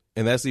yet.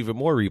 And that's even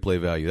more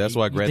replay value. That's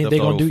why Grand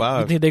Theft Auto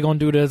 5. You think they're going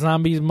to do the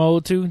zombies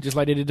mode too, just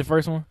like they did the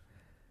first one?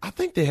 I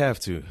think they have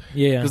to.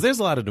 Yeah. Because there's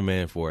a lot of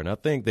demand for it, and I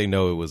think they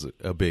know it was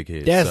a big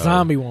hit. That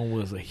zombie one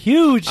was a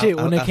huge hit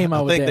when they came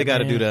out with that. I think they got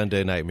to man. do the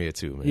Undead Nightmare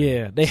too, man.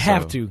 Yeah, they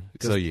have to.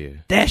 So, yeah.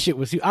 That shit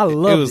was huge. I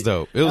loved it. It was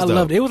dope. I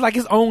loved it. It was like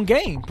its own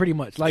game, pretty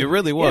much. Like it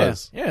really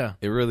was. Yeah.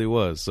 It really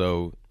was.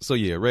 So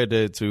yeah, Red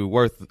Dead 2,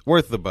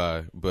 worth the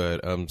buy, but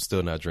I'm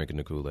still not drinking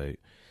the Kool-Aid.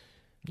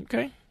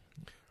 Okay.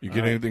 You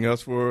get anything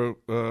else for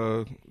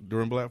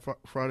during Black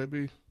Friday,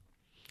 B?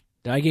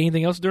 Did I get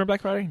anything else during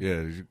Black Friday?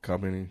 Yeah, did you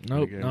cop any?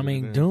 Nope. I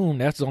mean, Doom.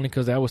 That's only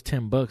because that was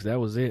 $10. That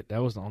was it.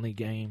 That was the only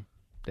game.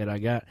 that I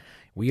got.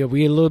 We a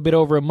little bit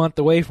over a month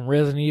away from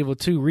Resident Evil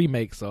 2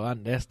 remake, so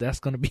that's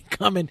going to be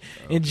coming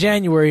in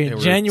January.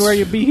 And January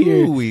you'll be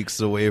here. 2 weeks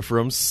away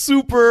from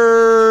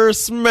Super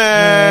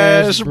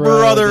Smash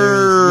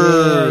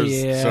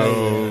Brothers. Yeah.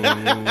 So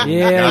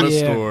got a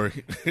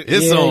story.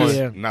 It's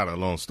on. Not a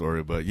long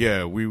story, but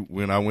yeah,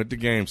 when I went to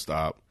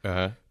GameStop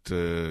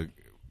to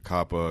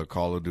cop a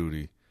Call of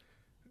Duty,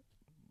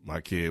 my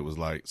kid was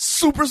like,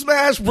 Super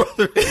Smash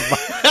Brothers,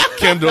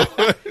 Kindle.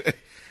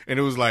 And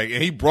it was like,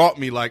 and he brought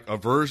me like a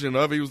version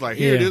of it. He was like,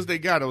 here it is, they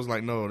got it. I was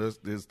like, no,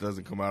 this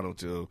doesn't come out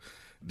until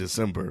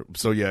December.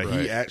 So yeah,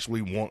 he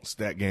actually wants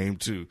that game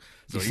too.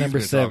 So December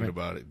he's been 7th. talking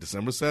about it.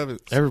 December 7th.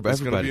 Everybody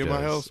it's gonna be in does.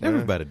 my house, man.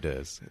 Everybody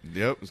does.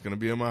 Yep, it's gonna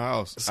be in my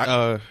house.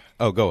 Go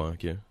on,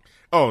 yeah.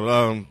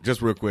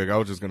 Just real quick, I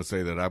was just gonna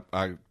say that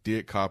I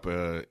did cop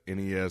a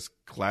NES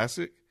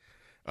Classic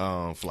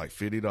for like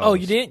 $50. Oh,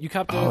 you did? You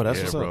copped Oh, that's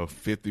what's bro, up.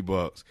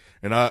 $50.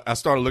 And I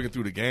started looking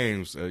through the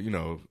games, and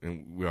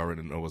we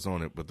already know what's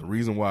on it. But the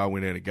reason why I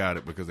went in and got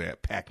it because they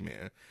had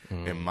Pac-Man,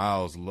 and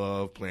Miles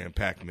loved playing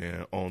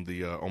Pac-Man on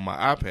the on my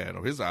iPad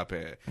or his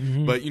iPad.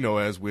 But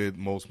as with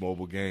most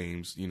mobile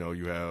games, you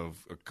have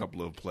a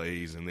couple of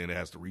plays and then it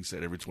has to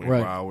reset every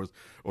 24 hours,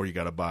 or you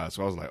got to buy it.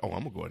 So I was like, oh, I'm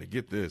gonna go ahead and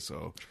get this.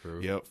 So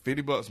yep,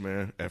 $50,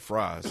 man, at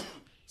Fry's.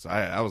 So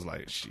I was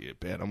like, shit,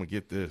 bet I'm gonna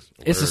get this.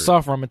 It's a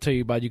software I'm gonna tell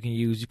you about. You can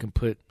use. You can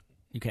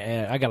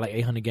add. I got like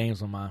 800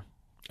 games on my.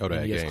 Oh,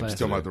 that NES game. Classic.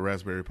 Talking about the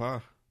Raspberry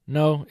Pi.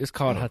 No, it's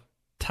called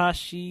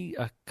Hitachi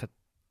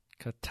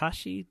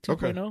Katashi 2.0,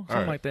 something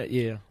right. like that.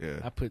 Yeah.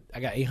 Yeah. I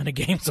got 800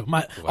 games on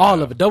my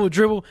all of it. Double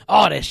dribble,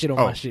 all that shit on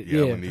my shit. Yeah,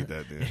 Yeah, I'm gonna need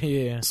that then.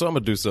 yeah. So I'm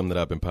gonna do something that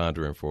I've been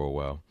pondering for a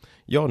while.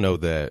 Y'all know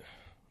that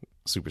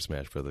Super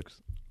Smash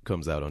Brothers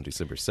comes out on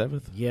December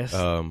 7th. Yes.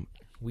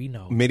 We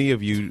know. Many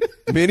of you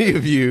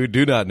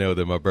do not know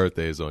that my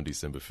birthday is on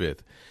December 5th.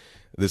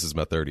 This is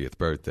my 30th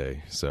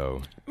birthday,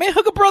 so Man,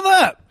 hook a brother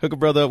up. hook a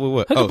brother up with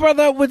what? Hook a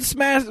brother up with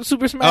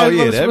Super Smash Oh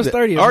yeah, Brothers for his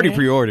 30th. already man.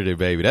 pre-ordered it,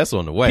 baby. That's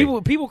on the way.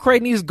 People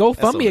creating these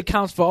GoFundMe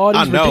accounts for all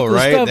these I know, ridiculous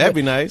right? stuff. That'd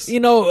be nice.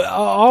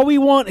 All we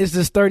want is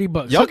this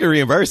 $30. Y'all can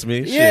reimburse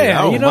me. Shit, Yeah,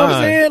 I don't you know what I'm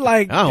mind. saying?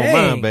 Like, I don't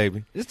dang. mind,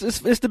 baby.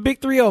 It's the big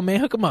 3-0, man.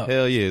 Hook them up.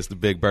 Hell yeah, it's the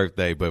big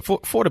birthday. But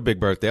for the big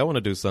birthday, I want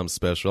to do something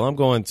special. I'm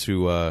going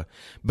to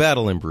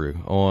Battle and Brew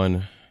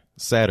on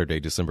Saturday,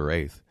 December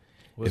 8th.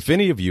 If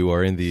any of you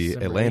are in the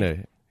December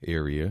Atlanta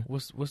area,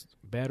 What's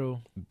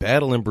Battle?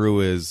 Battle and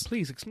Brew is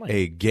Please explain.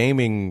 a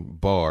gaming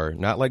bar,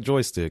 not like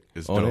Joystick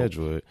It's on dope.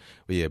 Edgewood.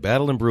 But yeah,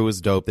 Battle and Brew is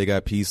dope. They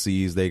got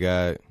PCs, they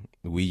got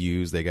Wii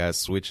U's, they got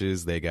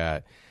Switches, they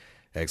got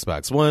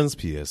Xbox Ones,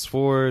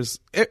 PS4s.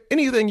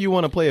 Anything you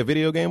want to play a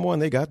video game on,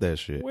 they got that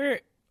shit. Where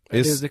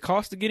It's- does it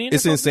cost to get in?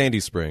 It's or in something? Sandy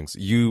Springs.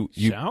 You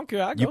Shit, I don't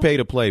care. I you go. pay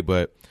to play,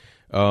 but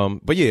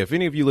yeah, if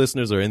any of you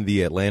listeners are in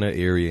the Atlanta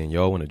area and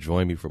y'all want to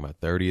join me for my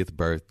 30th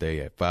birthday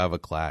at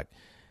 5:00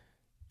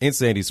 in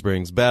Sandy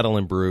Springs, Battle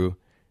and Brew,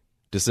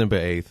 December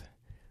 8th.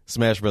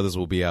 Smash Brothers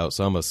will be out,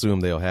 so I'm assume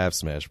they'll have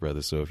Smash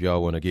Brothers. So if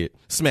y'all want to get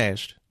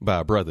smashed by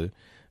a brother,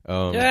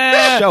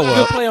 Yeah, show good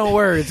up. play on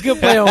words. Good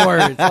play on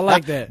words. I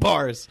like that.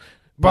 Bars.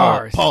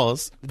 Bars.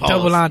 Pause.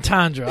 Double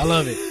entendre. I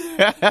love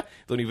it.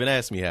 Don't even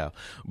ask me how.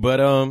 But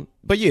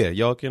yeah,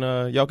 y'all can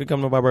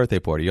come to my birthday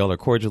party. Y'all are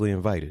cordially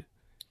invited.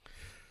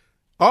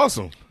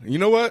 Awesome. You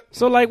know what?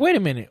 So wait a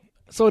minute.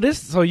 So I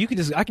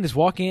can just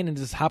walk in and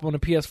just hop on the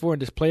PS4 and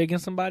just play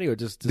against somebody, or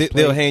just play?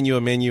 They'll hand you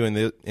a menu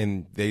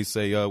and they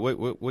say,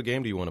 what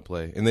game do you want to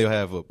play? And they'll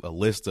have a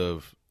list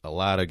of a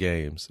lot of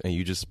games, and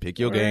you just pick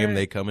your game.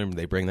 They come in,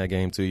 they bring that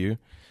game to you.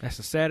 That's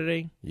a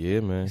Saturday. Yeah,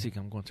 man. See,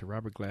 I'm going to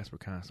Robert Glasper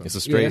concert. It's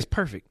a straight. Yeah, that's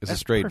perfect. It's That's a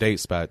straight perfect. date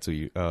spot to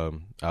you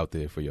out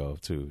there for y'all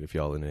too. If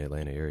y'all in the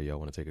Atlanta area, y'all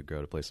want to take a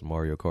girl to play some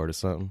Mario Kart or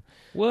something.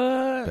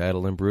 What?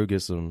 Battle and Brew,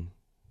 get some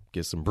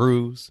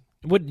brews.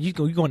 What you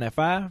going at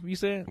 5? You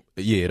said?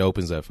 Yeah, it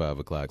opens at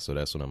 5:00, so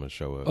that's when I'm gonna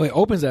show up. Oh, it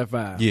opens at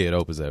 5. Yeah, it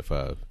opens at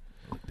 5.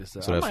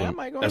 So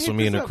that's when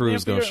me and the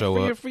crew's gonna show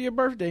up. for your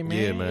birthday,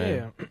 man. Yeah,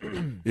 man.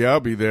 Yeah. Yeah, I'll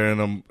be there,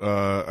 and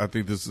I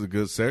think this is a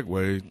good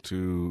segue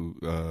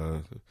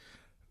to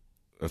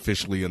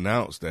officially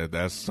announce that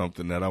that's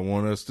something that I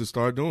want us to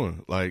start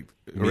doing. Like,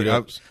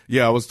 Meetups?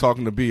 I was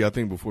talking to B, I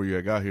think before you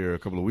got here a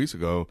couple of weeks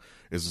ago,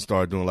 is to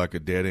start doing like a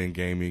dead end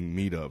gaming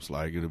meetups.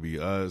 Like it'll be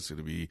us,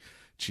 it'll be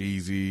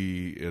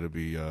Cheesy, it'll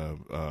be the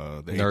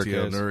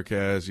ATL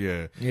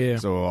Nerdcast, Yeah.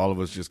 So all of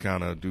us just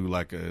kind of do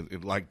like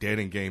dead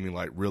end gaming,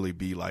 like really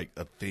be like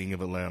a thing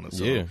of Atlanta.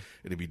 So Yeah.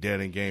 it'll be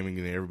dead end gaming,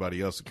 and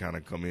everybody else will kind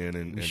of come in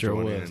and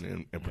Sure join was.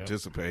 in and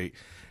participate.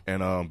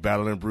 And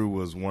Battle and Brew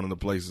was one of the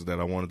places that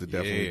I wanted to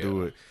definitely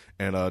do it.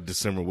 And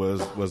December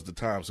was the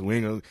time.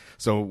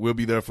 So we'll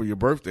be there for your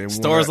birthday. And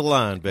Stars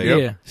aligned, baby.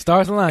 Yeah,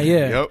 stars align.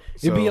 Yeah, Yep.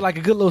 it'd be So- like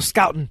a good little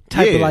scouting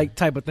type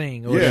Yeah. of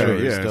thing. Or Yeah, whatever.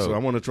 It's yeah. dope. So I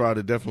want to try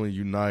to definitely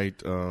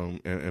unite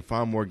and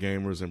find more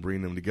gamers and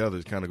bring them together.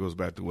 It kind of goes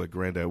back to what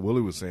Granddad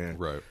Willie was saying.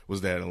 Right. Was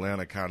that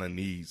Atlanta kind of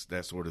needs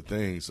that sort of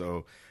thing.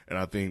 So, and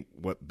I think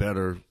what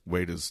better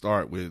way to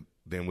start with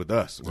than with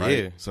us,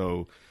 right? Yeah.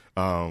 So,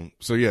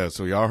 so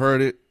y'all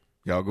heard it.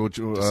 Y'all go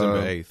to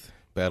December 8th,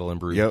 Battle and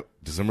Brew. Yep,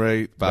 December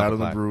 8th, Battle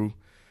and 5:00. Brew.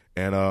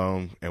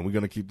 And we're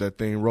gonna keep that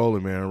thing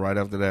rolling, man. Right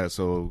after that,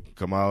 so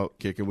come out,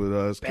 kick it with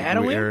us, kick it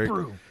Battle with and Eric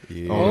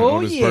Brew.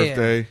 on his yeah.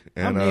 birthday.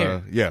 And I'm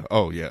there. yeah,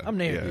 oh yeah, I'm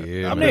there.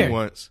 Yeah. I'm I've been there.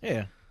 once.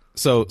 Yeah.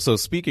 So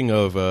speaking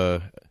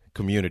of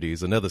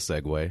communities, another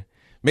segue.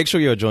 Make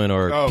sure you join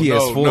our Oh,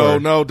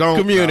 PS4 no, don't.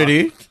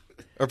 community,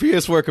 our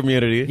PS4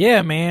 community.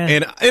 Yeah,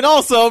 man. And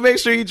also make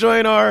sure you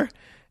join our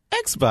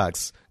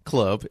Xbox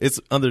club. It's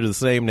under the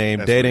same name,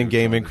 That's Dating what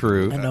you're Gaming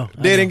trying to Crew. I know.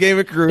 Dating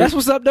Gaming Crew. That's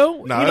what's up,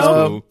 though. Nah, you that's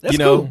know, cool. That's You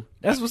know, cool.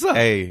 That's what's up.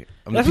 Hey,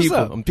 I'm That's the what's people.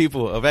 up. I'm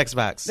people of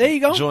Xbox. There you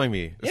go. Join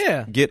me.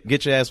 Yeah.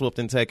 Get your ass whooped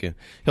in Tekken.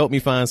 Help me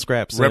find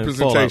scraps. in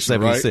Representation, Fallout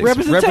 76. right?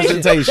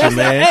 Representation. That's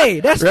man. Hey,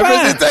 that's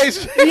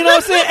representation. fine. You know what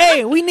I'm saying?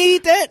 Hey, we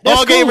need that. That's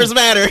All cool. gamers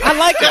matter. I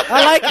like it.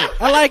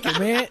 I like it,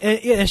 man.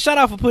 And shout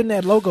out for putting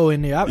that logo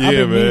in there. I've Yeah,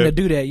 been meaning man. to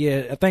do that.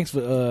 Yeah, thanks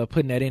for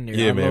putting that in there.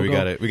 Yeah, Our man, we logo.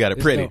 got it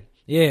It's pretty. dope.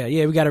 Yeah,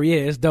 we got it. Yeah,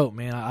 it's dope,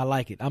 man. I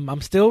like it.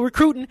 I'm still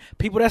recruiting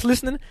people that's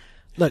listening.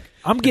 Look,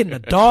 I'm getting a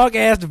dog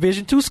ass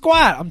Division 2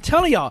 squad. I'm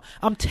telling y'all,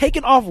 I'm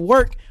taking off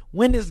work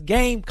when this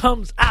game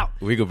comes out.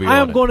 We gonna be I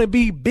on am it. going to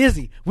be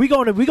busy. We're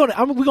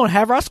gonna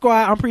have our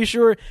squad. I'm pretty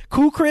sure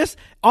Cool Chris,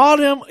 all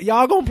them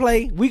y'all gonna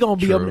play. We gonna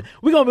be True.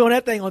 on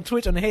that thing on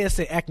Twitch on the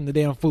headset acting the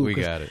damn fool. We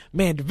 'Cause, got it.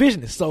 Man,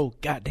 Division is so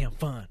goddamn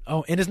fun.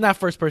 Oh, and it's not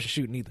first person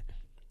shooting either.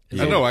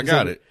 I know, I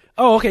got it.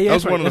 Oh, okay, yeah, That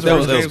was that's one right. of the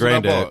That's first right. That was games that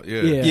I Granddad. bought.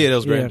 Yeah. Yeah. Yeah, that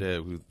was Yeah.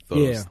 Granddad who thought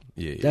it was,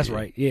 yeah, That's yeah.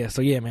 right. Yeah.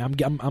 So yeah, man,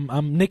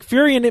 I'm Nick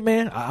Fury in it,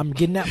 man. I'm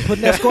getting that,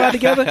 putting that squad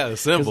together.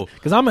 Simple.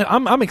 Because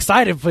I'm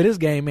excited for this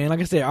game, man. Like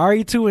I said,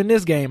 RE2 in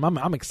this game,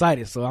 I'm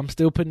excited. So I'm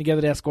still putting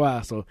together that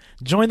squad. So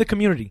join the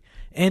community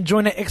and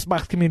join the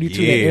Xbox community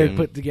too that Yeah. Eric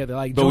put together.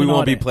 Like, But join we all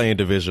won't be that. playing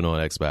Division on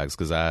Xbox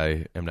because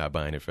I am not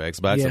buying it for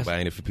Xbox. Yes. I'm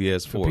buying it for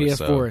PS4. for PS4.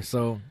 So.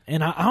 So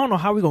and I don't know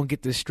how we're gonna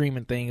get this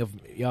streaming thing of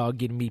y'all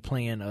getting me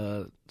playing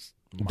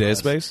Dead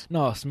Space?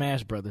 No,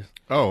 Smash Brothers.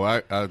 Oh,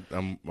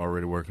 I'm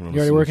already working on. You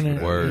already working in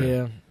it. Word.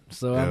 Yeah.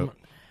 So Yep.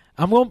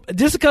 I'm going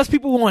just because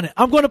people want it.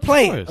 I'm going to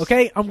play Of it. course.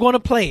 Okay, I'm going to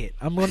play it.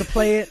 I'm going to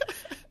play it.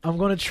 I'm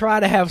going to try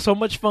to have so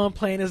much fun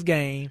playing this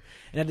game,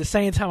 and at the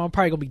same time, I'm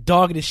probably going to be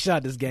dogging the shit out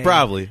of this game.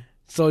 Probably.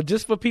 So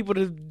just for people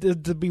to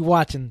be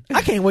watching,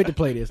 I can't wait to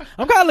play this.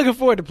 I'm kind of looking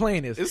forward to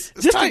playing this, It's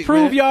just tight, to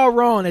prove man. y'all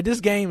wrong that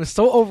this game is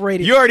so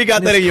overrated. You already got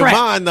and that it's in your crap.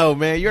 mind, though,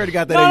 man. You already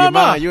got that No, in your no,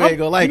 mind. You ain't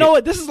gonna like You know it.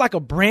 what? This is like a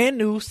brand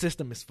new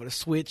system. It's for the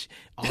Switch.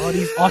 All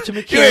these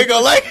ultimate You ain't characters.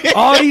 gonna like it.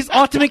 All these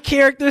ultimate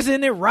characters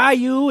in it,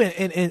 Ryu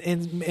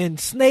and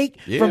Snake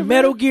Yeah, from man.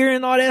 Metal Gear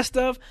and all that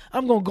stuff.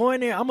 I'm gonna go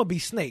in there. I'm gonna be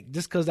Snake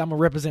just because I'm gonna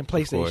represent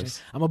PlayStation.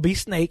 course. I'm gonna be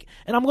Snake,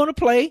 and I'm gonna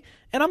play,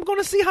 and I'm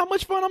gonna see how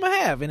much fun I'm gonna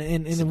have. And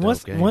a once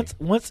dope game.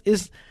 once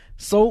it's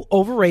so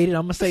overrated,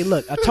 I'm gonna say,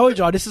 look, I told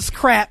y'all this is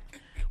crap.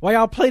 Why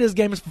y'all play this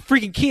game? It's for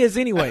freaking kids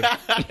anyway.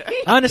 I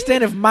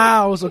understand if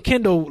Miles or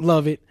Kendall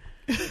love it,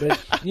 but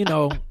you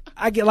know.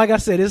 I get, like I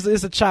said,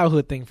 it's a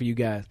childhood thing for you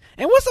guys.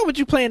 And what's up with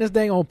you playing this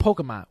dang on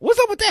Pokemon? What's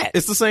up with that?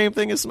 It's the same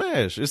thing as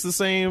Smash. It's the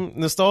same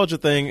nostalgia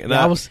thing. And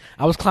I was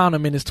clowning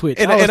him in his Twitch.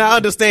 and, I was- and I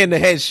understand the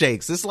head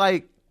shakes. It's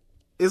like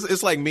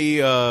it's like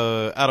me.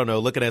 I don't know,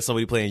 looking at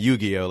somebody playing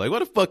Yu-Gi-Oh. Like, what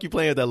the fuck you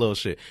playing with that little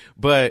shit?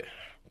 But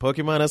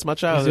Pokemon, that's my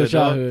childhood,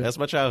 childhood. dog. That's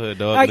my childhood,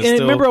 dog. Like, and it's and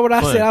still remember what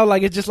I fun. said? I was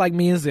like, it's just like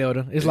me and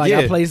Zelda. It's like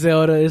I Yeah. play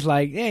Zelda. It's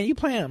like, yeah, you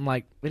playing? I'm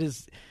like,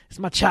 it's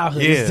my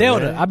childhood. Yeah, It's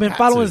Zelda. man. I've been Got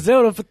following to.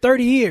 Zelda for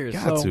 30 years.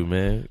 Got so- to,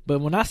 man. But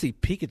when I see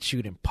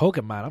Pikachu and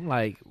Pokemon, I'm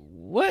like,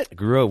 what? I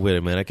grew up with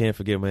it, man. I can't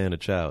forget my inner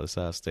child. That's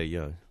how I stay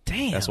young.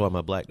 Damn. That's why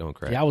my black don't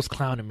crack. Yeah, I was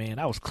clowning, man.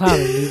 I was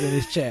clowning in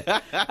this chat.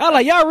 I was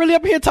like, y'all really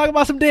up here talking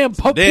about some damn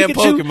Damn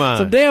Pikachu? Pokemon.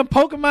 Some damn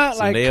Pokemon? Some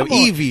Like, damn come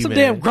on. Eevee, Some man.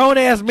 damn grown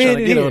ass men Trying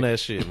to in get here. on that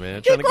shit, man.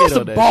 Get Trying to grow get some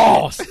on that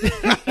balls.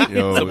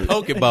 Yo, Some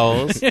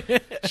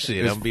Pokeballs.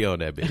 Shit, I'm be on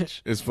that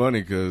bitch. it's funny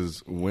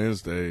because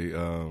Wednesday,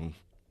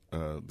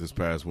 this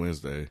past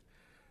Wednesday,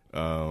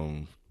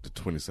 the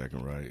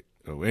 22nd, right?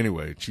 Oh,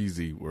 anyway,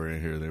 Cheesy were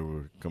in here. They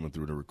were coming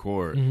through to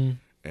record, Mm-hmm.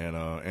 and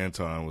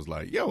Anton was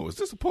like, "Yo, is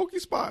this a Poke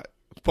Spot?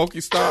 Poke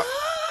Stop?"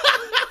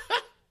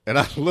 And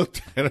I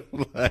looked at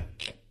him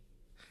like,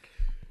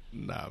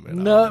 "Nah,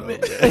 man. No, I don't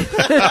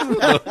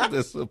know, man.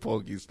 This is a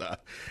Poke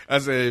Stop." I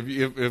said,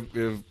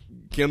 if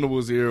Kendall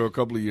was here a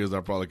couple of years,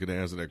 I probably could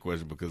answer that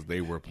question because they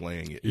were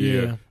playing it.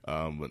 Yeah.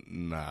 But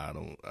nah, I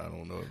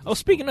don't know. if Oh, this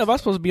speaking is of, I'm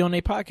supposed to be on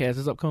their podcast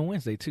this upcoming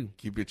Wednesday, too.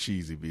 keep it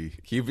cheesy, B.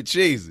 Keep it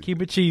cheesy.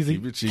 Keep it cheesy.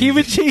 Keep it cheesy. Keep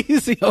it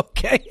cheesy,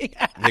 okay?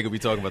 Nigga be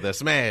talking about that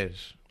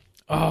Smash.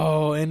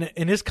 Oh, and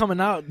it's coming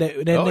out. That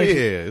Oh, next,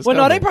 yeah. It's well,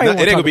 no, they coming. probably won't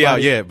It ain't talk gonna be about out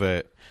it. yet,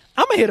 but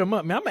I'm gonna hit him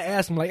up, man. I'm gonna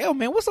ask him like, "Oh,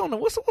 man, what's on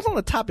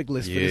the topic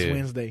list for this Yeah.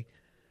 Wednesday?"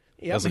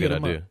 Yeah, That's I'm a gonna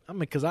good hit him idea. up.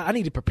 Because I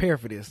need to prepare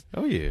for this.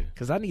 oh yeah.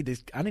 Because I need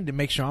to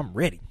make sure I'm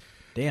ready.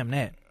 Damn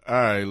that. All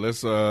right,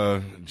 let's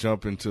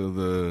jump into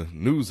the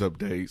news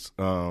updates.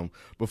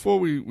 Before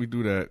we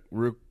do that,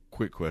 real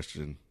quick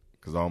question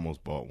because I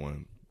almost bought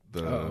one.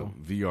 The Uh-oh.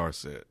 VR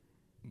set,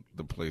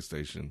 the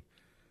PlayStation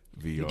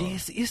VR.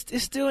 It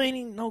still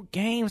ain't no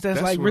games that's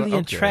That's like what really okay.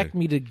 attract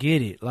me to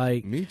get it.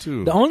 Like Me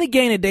too. the only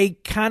game that they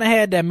kind of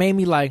had that made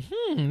me like,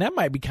 that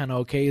might be kind of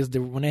okay is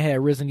when they had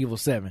Resident Evil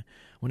 7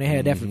 when they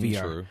had that for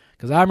VR. true.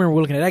 Because I remember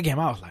looking at that game,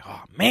 I was like,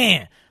 oh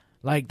man,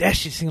 Like that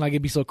shit seemed like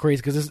it'd be so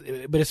crazy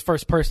but it's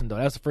first person though.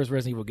 That's the first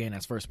Resident Evil game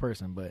that's first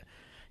person. But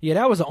yeah,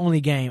 that was the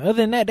only game. Other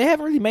than that, they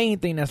haven't really made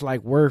anything that's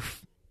like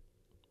worth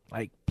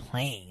like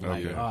playing.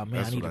 Like, oh man,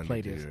 That's I need what to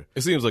play this. hear.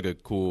 It seems like a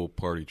cool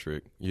party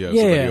trick. You have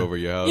Yeah. somebody over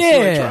your house. Yeah.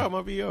 Like, try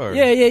my VR.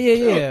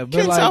 Yeah. But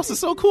Kid's like, house is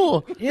so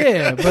cool.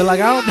 yeah, but like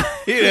I don't.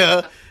 You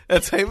know,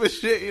 that type of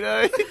shit, you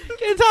know?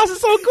 Kid's house is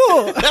so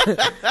cool.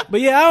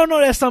 But yeah, I don't know.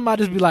 That's something I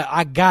just be like,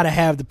 I gotta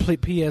have the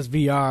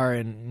PSVR,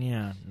 and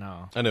yeah,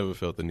 no. I never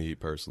felt the need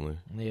personally.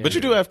 Yeah. But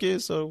you do have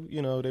kids, so,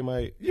 you know, they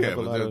might Yeah, have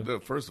a lot but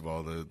of... first of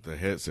all, the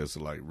headsets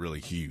are like really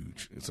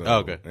huge. So, Oh,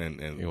 okay.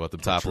 And You want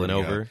them toppling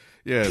over?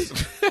 Yes.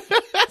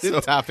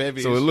 Top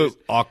heavy. So it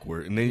looked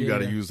awkward, and then you got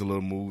to Yeah. use the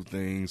little move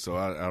thing. So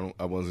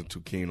I wasn't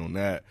too keen on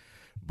that,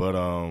 but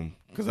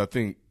because I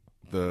think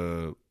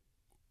the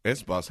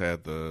Xbox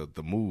had the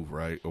move,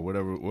 right, or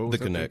whatever. What was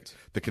The that Kinect. thing?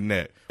 The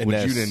Kinect, And which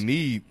you that's- didn't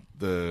need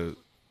the.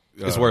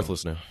 It's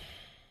worthless now.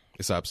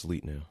 It's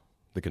obsolete now.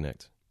 The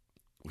Kinect.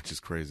 Which is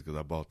crazy because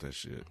I bought that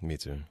shit. Me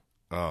too.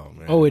 Oh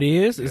man. Oh, it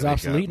is. Yeah, It's they got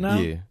obsolete me. now.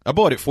 Yeah. I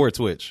bought it for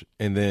Twitch,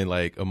 and then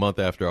like a month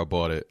after I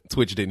bought it,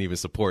 Twitch didn't even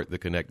support the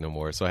Kinect no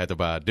more, so I had to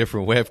buy a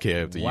different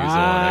webcam to use on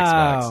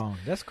Xbox. Wow,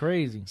 that's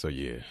crazy. So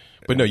yeah.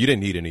 But no, you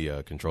didn't need any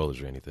controllers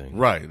or anything.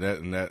 Right,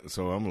 that.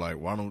 So I'm like,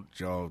 why don't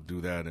y'all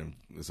do that? And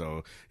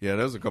so yeah,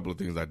 there's a couple of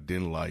things I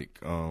didn't like.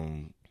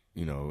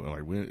 You know,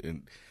 like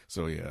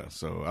so yeah.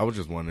 So I was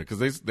just wondering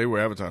because they were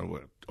advertising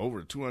what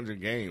over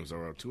 200 games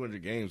or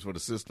 200 games for the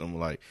system.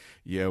 Like,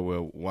 yeah,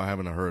 well, why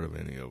haven't I heard of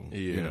any of them? Yeah.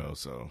 You know,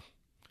 so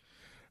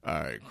all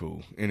right,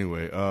 cool.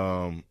 Anyway,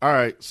 all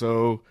right.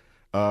 So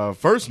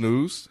first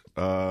news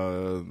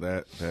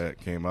that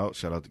came out.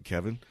 Shout out to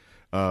Kevin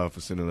for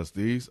sending us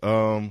these.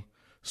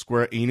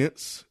 Square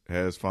Enix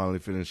has finally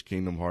finished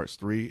Kingdom Hearts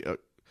 3.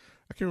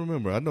 I can't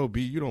remember. I know,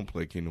 B, you don't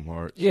play Kingdom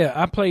Hearts. Yeah,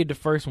 I played the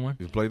first one.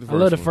 You played the first I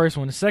love the one? first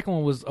one. The second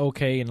one was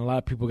okay, and a lot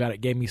of people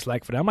gave me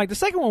slack for that. I'm like, the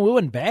second one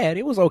wasn't bad.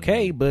 It was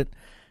okay, but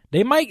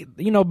they might,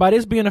 by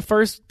this being the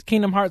first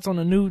Kingdom Hearts on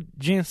the new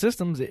gen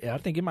systems, I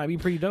think it might be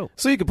pretty dope.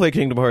 So you can play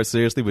Kingdom Hearts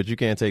seriously, but you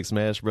can't take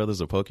Smash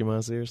Brothers or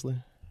Pokemon seriously?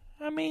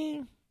 I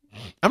mean,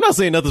 I'm not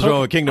saying nothing's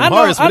wrong with Kingdom I know-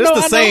 Hearts, but I know-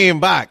 it's the same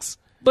box.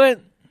 but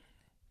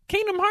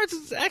Kingdom Hearts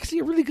is actually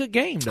a really good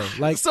game, though.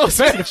 Like, So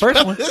especially the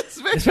first one. Smash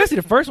Brothers. Especially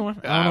the first one.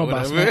 I don't know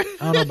about whatever.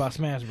 I don't know about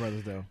Smash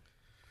Brothers though.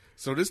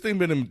 So this thing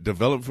been in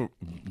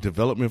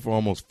development for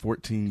almost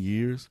 14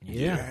 years.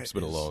 Yeah. It's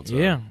been a long time.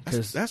 Yeah, That's,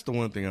 'cause that's the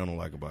one thing I don't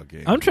like about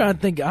games. I'm trying to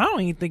think. I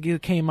don't even think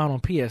it came out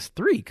on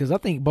PS3 because I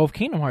think both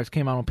Kingdom Hearts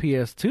came out on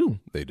PS2.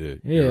 They did.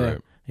 Yeah, You're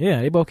right.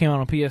 yeah, they both came out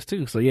on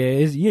PS2. So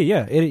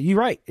yeah, you're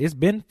right. It's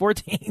been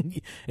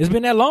 14. It's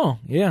been that long.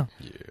 Yeah,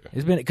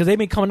 it's been because they've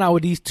been coming out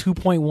with these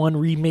 2.1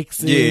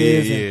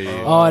 remixes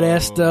and all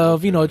that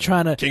stuff.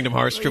 Trying to Kingdom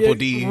Hearts Triple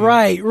D.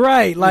 Right.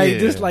 Like Yeah.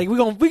 just like we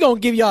gonna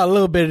give y'all a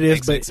little bit of this,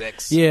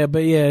 XXX.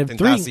 but yeah, 3.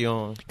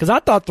 Tentacion. Because I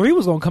thought 3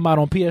 was gonna come out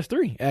on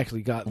PS3.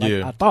 Actually,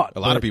 I thought A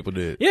lot of people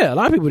did. Yeah, a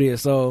lot of people did.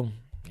 So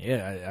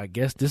yeah, I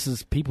guess this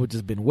is people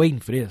just been waiting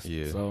for this.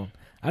 Yeah. So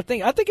I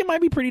think it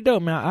might be pretty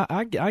dope, man.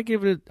 I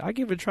give it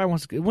a try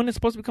once. When it's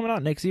supposed to be coming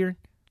out next year?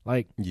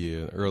 Like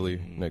Yeah,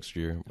 early next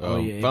year.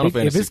 yeah, Final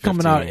if it's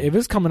coming out 15. if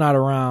it's coming out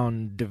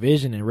around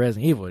Division and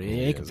Resident Evil, it can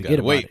it's forget gotta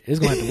about wait. it. It's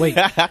gonna have to wait.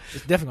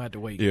 It's definitely gonna have to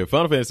wait. Yeah,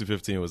 Final Fantasy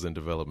 15 was in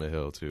development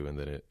hell too, and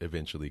then it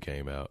eventually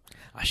came out.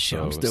 I'm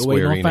still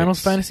Square waiting on Final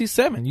Enix. Fantasy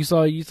 7. You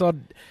saw.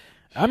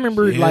 I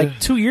remember like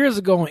 2 years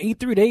ago on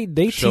E3,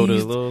 they Showed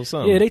teased a little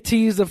something. Yeah, they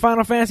teased the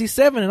Final Fantasy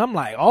 7, and I'm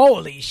like,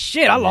 holy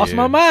shit, I lost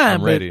my mind. I'm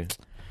But ready.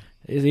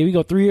 here we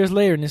go 3 years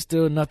later, and it's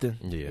still nothing.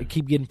 Yeah. They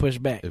keep getting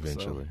pushed back.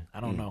 Eventually. So, I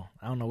don't know.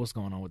 I don't know what's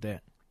going on with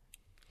that.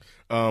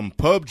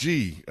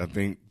 PUBG, I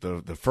think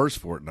the first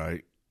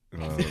Fortnite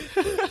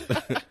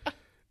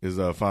is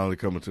finally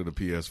coming to the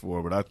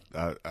PS4, but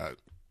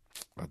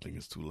I think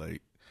it's too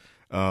late.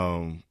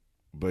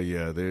 But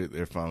yeah,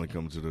 they're finally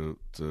coming to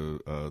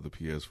the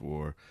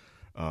PS4,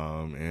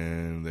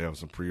 and they have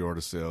some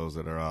pre-order sales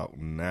that are out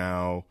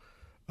now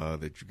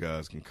that you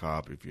guys can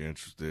cop if you're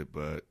interested.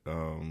 But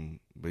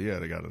yeah,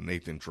 they got a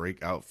Nathan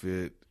Drake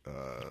outfit.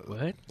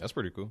 What? That's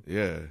pretty cool.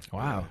 Yeah.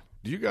 Wow.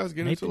 Do you guys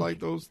get Nathan- into like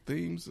those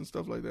themes and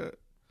stuff like that?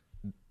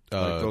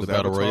 The those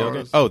Battle Royale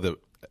avatars?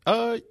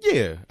 games?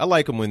 Yeah. I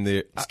like them when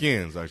they're...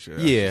 Skins,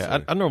 actually. Yeah,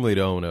 I normally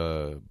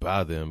don't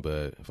buy them,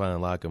 but if I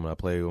unlock them, I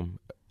play them.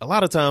 A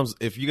lot of times,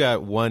 if you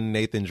got one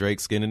Nathan Drake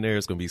skin in there,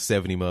 it's gonna be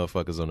 70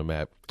 motherfuckers on the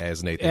map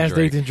as Nathan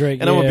Drake.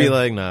 And I'm gonna be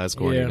like, nah, it's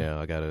corny Yeah. now.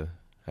 I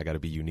gotta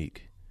be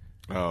unique.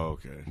 Oh,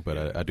 okay.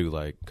 But I do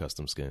like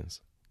custom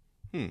skins.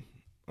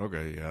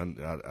 Okay, yeah, I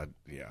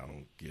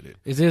don't get it.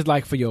 Is this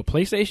like for your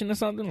PlayStation or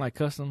something? Like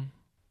custom,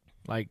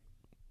 like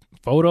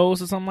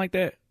photos or something like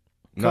that?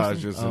 No, Custom?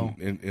 it's just Oh.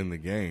 in the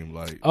game.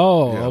 Like,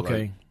 Oh, yeah, okay.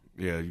 like,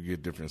 yeah, you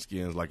get different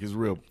skins. Like,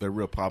 they're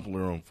real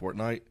popular on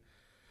Fortnite.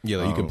 Yeah,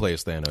 like you can play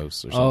as Thanos or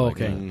something Oh,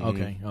 like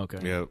okay. that. Okay.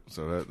 Yeah,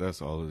 so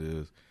that's all it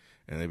is.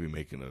 And they be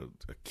making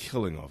a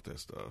killing off that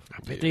stuff. I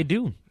bet they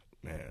do.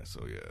 Man,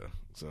 so yeah.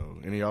 So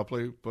any of y'all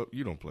play? But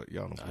you don't play.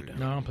 Y'all don't play.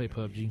 No, I don't play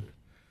PUBG.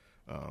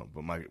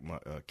 But my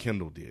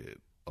Kendall did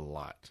a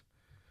lot,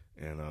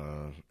 and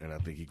I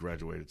think he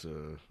graduated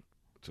to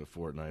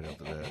Fortnite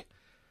after that.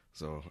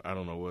 So I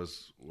don't know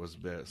what's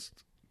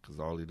best because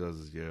all he does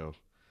is yell.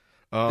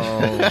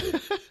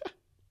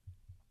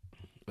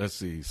 Let's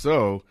see.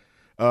 So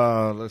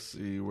let's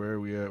see where are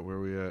we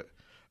at.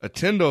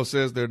 Nintendo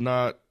says they're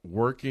not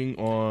working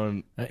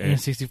on an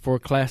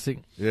N64 Classic.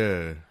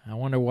 Yeah. I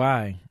wonder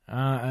why.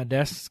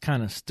 That's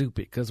kind of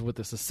stupid because with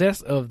the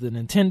success of the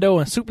Nintendo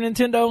and Super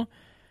Nintendo,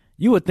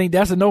 you would think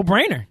that's a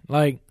no-brainer.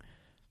 Like,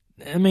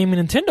 I mean,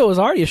 Nintendo is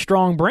already a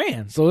strong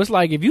brand, so it's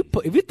like if you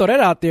throw that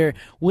out there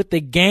with the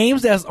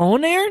games that's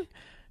on there,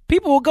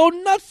 people will go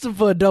nuts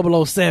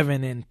for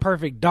 007 and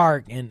Perfect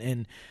Dark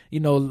and you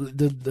know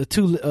the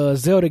two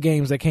Zelda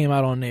games that came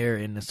out on there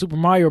and the Super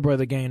Mario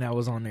Brother game that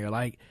was on there.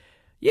 Like,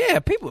 yeah,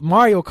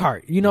 Mario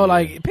Kart, you know,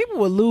 like people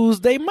would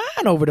lose their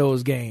mind over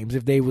those games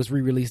if they was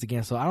re-released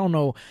again. So I don't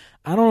know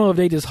if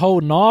they just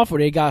holding off or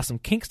they got some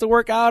kinks to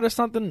work out or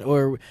something,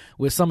 or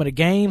with some of the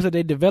games that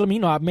they develop. You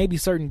know, maybe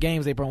certain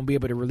games they won't be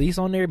able to release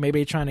on there. Maybe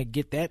they're trying to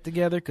get that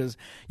together because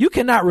you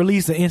cannot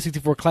release an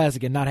N64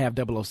 Classic and not have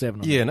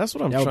 007 on Yeah, there. and that's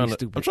what I'm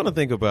trying to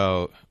think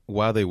about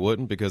why they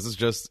wouldn't, because it's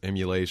just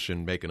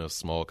emulation, making a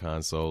small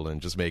console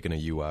and just making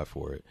a UI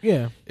for it.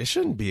 Yeah. It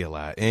shouldn't be a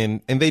lot.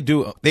 And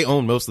they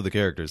own most of the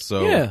characters.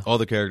 So all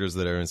the characters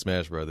that are in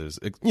Smash Brothers,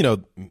 you know,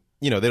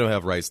 they don't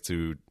have rights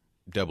to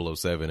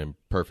 007 and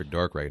Perfect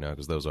Dark right now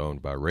because those are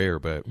owned by Rare,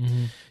 but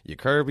your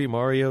Kirby,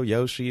 Mario,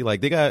 Yoshi,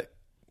 like they got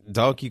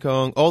Donkey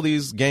Kong, all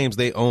these games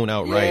they own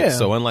outright. Yeah.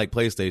 So unlike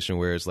PlayStation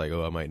where it's like,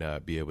 oh, I might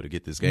not be able to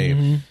get this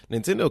game,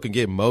 Nintendo can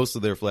get most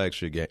of their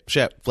flagship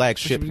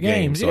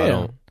games.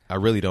 So I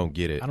really don't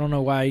get it. I don't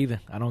know why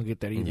either. I don't get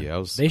that either.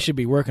 Yeah, they should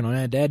be working on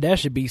that. That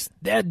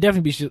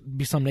definitely should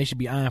be something they should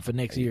be eyeing for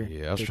next year.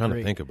 Yeah, I was trying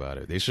to think about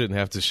it. They shouldn't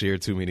have to share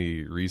too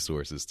many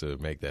resources to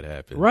make that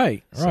happen.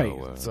 Right.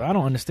 So I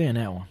don't understand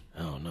that one.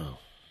 I don't know.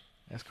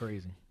 That's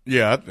crazy.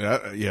 Yeah,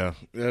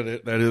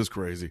 that is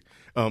crazy.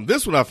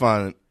 This one I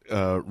find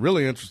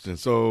really interesting.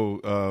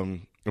 So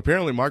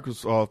apparently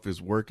Microsoft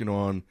is working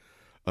on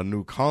a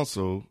new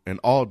console, an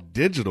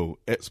all-digital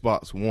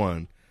Xbox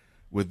One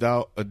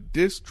without a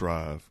disc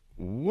drive.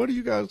 What do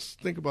you guys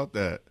think about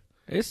that?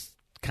 It's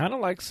kind of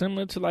like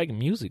similar to like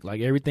music. Like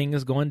everything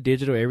is going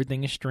digital,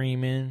 everything is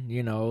streaming,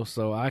 you know,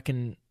 so I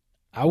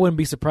wouldn't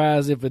be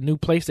surprised if a new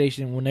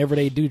PlayStation, whenever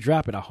they do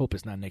drop it, I hope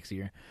it's not next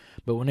year,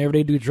 but whenever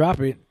they do drop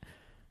it,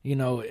 you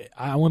know,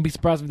 I wouldn't be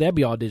surprised if that'd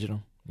be all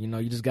digital. You know,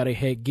 you just got to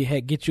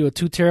get you a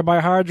 2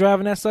 terabyte hard drive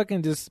in that sucker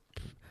and just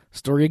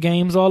store your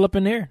games all up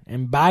in there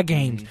and buy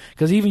games.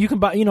 Because even you can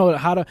buy, you know,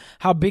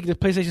 how big the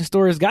PlayStation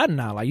Store has gotten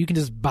now. Like you can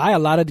just buy a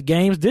lot of the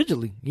games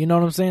digitally. You know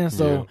what I'm saying?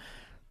 So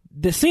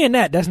seeing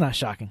that's not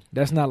shocking.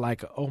 That's not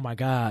like, oh my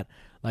God,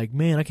 like,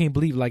 man, I can't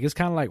believe. Like, it's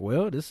kind of like,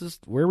 well, this is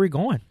where we're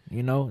going.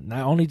 You know,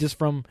 not only just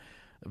from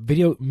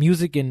video,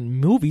 music,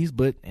 and movies,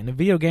 but in the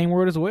video game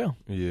world as well.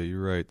 Yeah,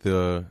 you're right.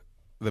 The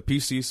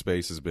PC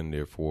space has been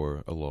there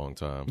for a long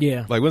time.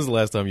 Yeah. Like, when's the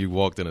last time you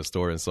walked in a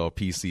store and saw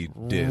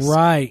PC discs?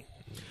 Right.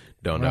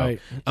 Don't know.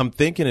 I'm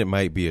thinking it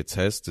might be a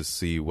test to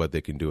see what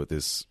they can do with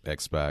this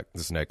next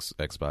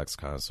Xbox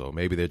console.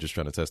 Maybe they're just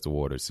trying to test the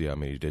water, see how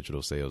many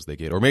digital sales they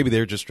get. Or maybe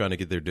they're just trying to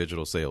get their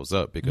digital sales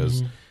up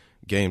because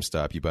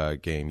GameStop, you buy a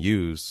game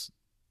used,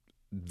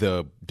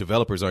 the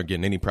developers aren't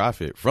getting any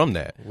profit from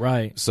that.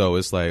 Right. So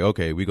it's like,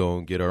 okay, we're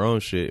going to get our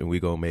own shit and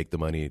we're going to make the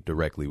money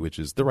directly, which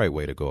is the right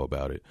way to go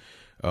about it.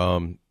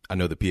 I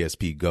know the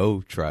PSP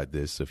Go tried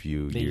this a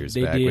few years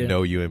back with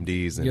no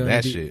UMDs and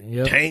that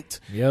shit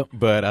tanked. Yep.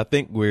 But I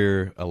think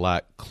we're a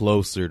lot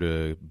closer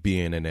to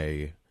being in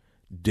a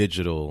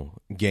digital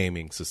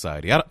gaming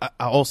society. I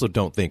also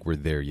don't think we're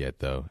there yet,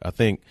 though. I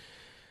think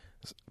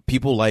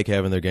people like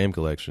having their game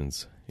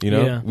collections. You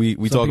know, we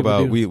talk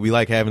about we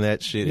like having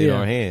that shit in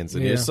our hands.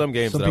 And there's some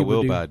games that I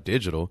will buy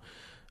digital.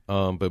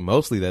 But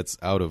mostly that's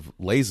out of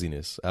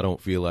laziness. I don't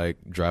feel like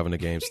driving to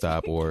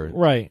GameStop or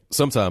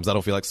sometimes I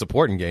don't feel like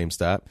supporting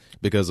GameStop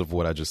because of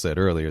what I just said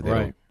earlier. They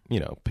don't,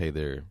 you know, pay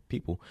their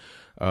people.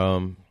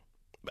 I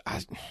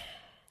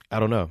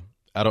don't know.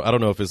 I don't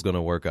know if it's going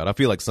to work out. I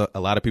feel like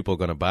a lot of people are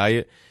going to buy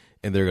it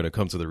and they're going to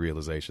come to the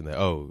realization that,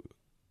 oh,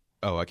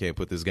 I can't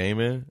put this game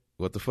in.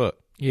 What the fuck?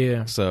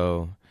 Yeah.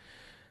 So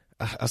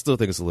I still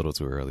think it's a little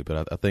too early,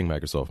 but I think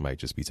Microsoft might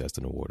just be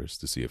testing the waters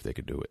to see if they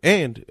can do it.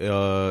 And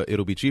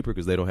it'll be cheaper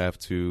because they don't have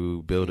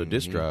to build a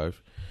disk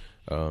drive.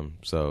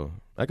 So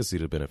I can see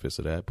the benefits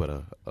of that.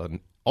 But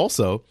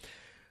also,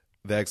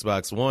 the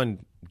Xbox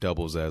One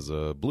doubles as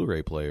a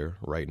Blu-ray player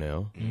right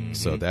now.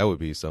 So that would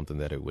be something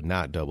that it would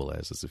not double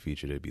as. It's a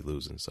feature they'd be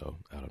losing. So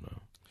I don't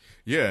know.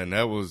 Yeah, and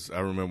that was, I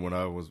remember when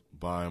I was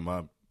buying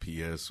my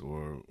PS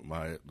or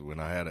when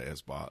I had an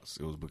Xbox,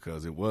 it was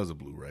because it was a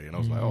Blu-ray, and I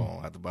was like, oh, I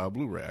don't have to buy a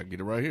Blu-ray. I can get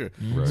it right here.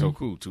 Right. So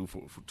cool, two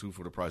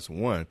for the price of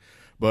one.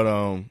 But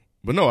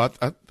no,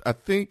 I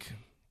think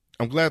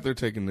I'm glad they're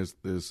taking this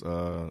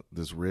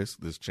risk,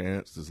 this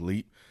chance, this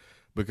leap,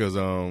 because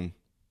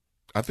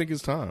I think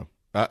it's time.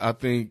 I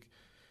think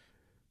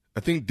I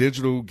think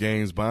digital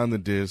games buying the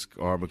disc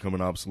are becoming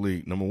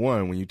obsolete. Number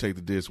one, when you take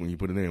the disc, when you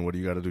put it in, what do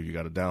you got to do? You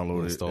got to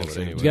download it. Install it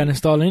anyway. You got to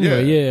install it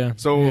anyway. Yeah.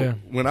 So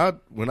when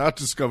I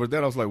discovered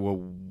that, I was like, well,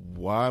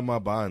 why am I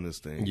buying this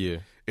thing? Yeah.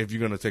 If you're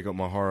going to take up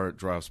my hard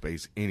drive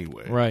space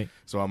anyway. Right.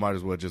 So I might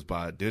as well just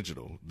buy it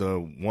digital. The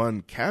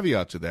one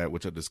caveat to that,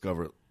 which I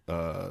discovered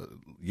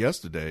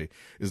yesterday,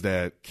 is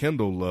that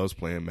Kendall loves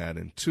playing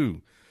Madden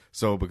 2.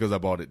 So because I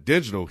bought it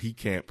digital, he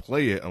can't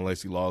play it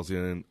unless he logs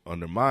in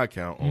under my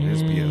account on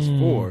his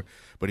PS4.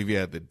 But if he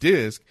had the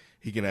disc,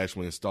 he can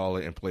actually install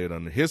it and play it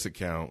under his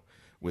account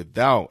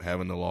without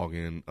having to log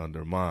in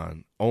under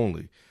mine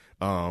only.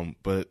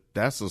 But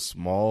that's a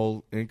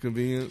small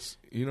inconvenience,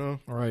 you know?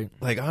 Right.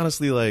 Like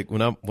honestly, like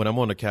when I'm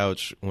on the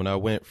couch, when I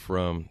went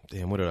from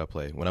what did I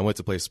play? When I went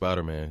to play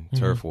Spider-Man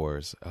Turf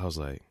Wars, I was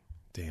like,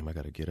 damn, I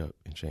got to get up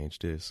and change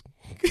this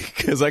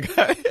because I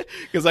got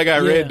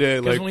Red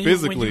Dead like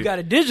physically. When you got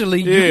it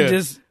digitally, you can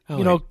just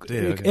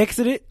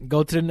exit it,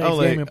 go to the next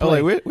game and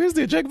play. Where's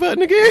the eject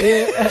button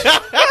again?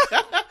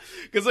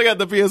 Because I got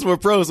the PS4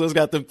 Pro, so it's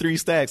got them 3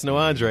 stacks, no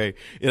Andre,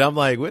 and I'm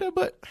like, where that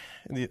button?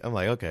 I'm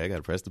like, okay, I got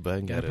to press the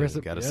button, got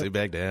to sit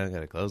back down,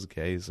 got to close the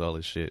case, all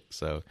this shit.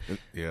 So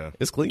yeah,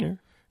 it's cleaner.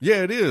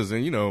 Yeah, it is,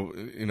 and you know,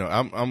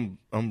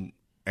 I'm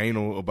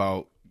anal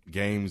about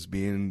games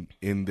being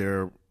in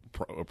their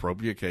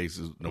appropriate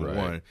cases. Number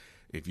one,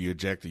 if you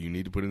eject it, you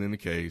need to put it in the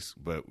case.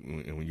 But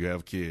when you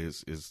have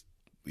kids, it's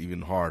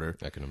even harder.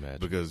 I can imagine,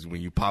 because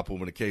when you pop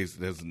open the case,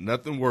 there's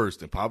nothing worse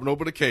than popping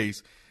open the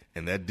case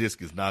and that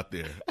disc is not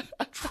there.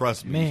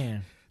 Trust me,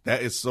 man,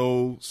 that is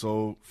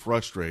so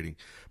frustrating.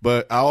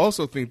 But I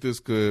also think this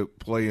could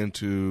play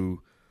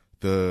into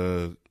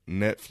the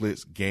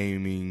Netflix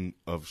gaming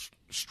of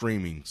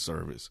streaming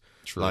service.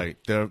 True.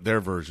 Like their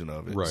version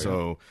of it. Right.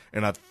 So,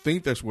 and I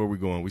think that's where we're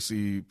going. We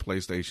see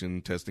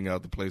PlayStation testing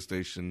out the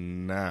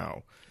PlayStation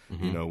Now,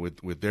 you know,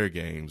 with their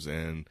games.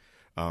 And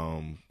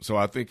so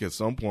I think at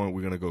some point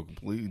we're going to go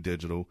completely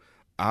digital.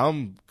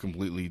 I'm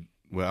completely,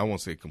 well, I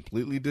won't say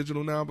completely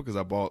digital now because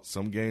I bought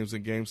some games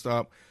in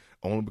GameStop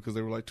only because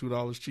they were like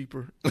 $2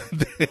 cheaper than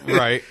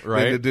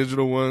the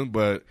digital one.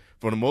 But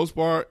for the most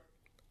part,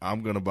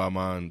 I'm going to buy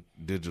mine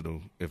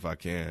digital if I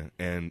can.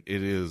 And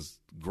it is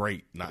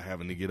great not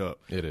having to get up.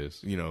 It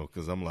is. You know,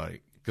 because I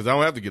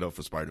don't have to get up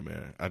for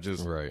Spider-Man. I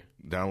just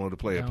download to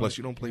play it. Plus,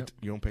 you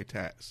don't pay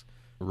tax.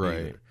 Right.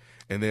 Either.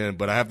 And then,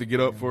 but I have to get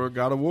up for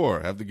God of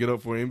War. I have to get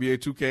up for NBA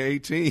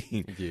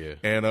 2K18. Yeah.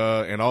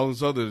 And all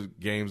those other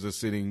games are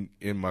sitting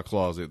in my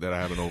closet that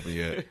I haven't opened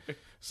yet.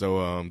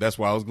 So that's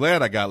why I was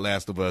glad I got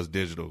Last of Us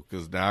digital,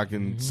 because now I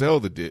can sell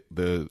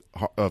the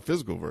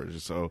physical version.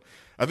 So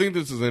I think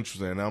this is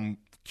interesting. I'm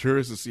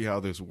curious to see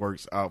how this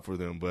works out for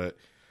them, but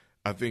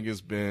I think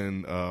it's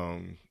been,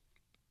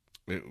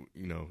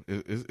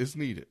 it's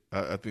needed.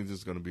 I think this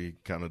is going to be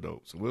kind of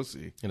dope. So we'll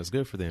see. And it's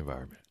good for the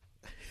environment.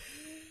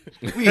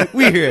 we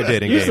here at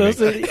Dead and Gaming.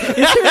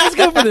 It's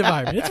good for the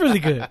environment. It's really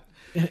good.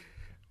 All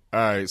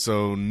right.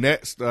 So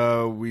next,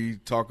 we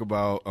talk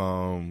about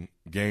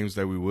games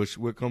that we wish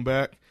would come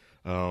back.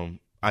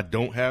 I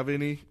don't have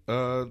any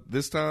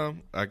this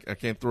time. I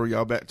can't throw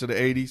y'all back to the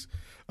 80s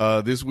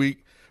this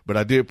week, but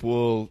I did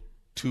pull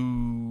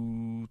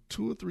two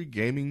or three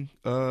gaming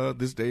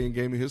this day in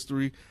gaming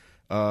history,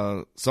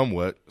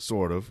 somewhat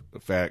sort of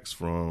facts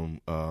from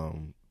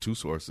two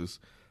sources.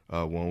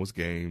 One was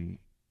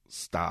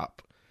GameStop,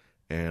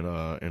 and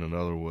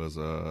another was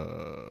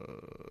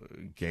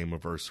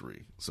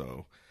Gameaversary.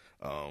 So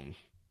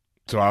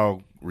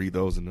I'll read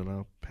those and then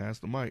I'll pass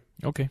the mic.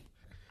 Okay.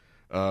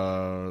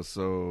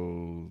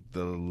 So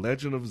The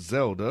Legend of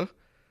Zelda: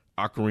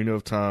 Ocarina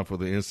of Time for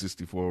the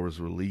N64 was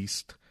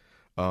released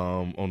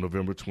on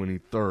November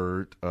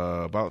 23rd,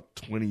 about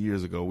 20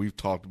 years ago. We've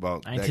talked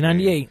about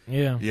 1998.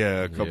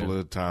 Yeah, a couple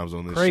of times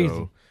on this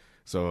show.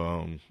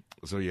 So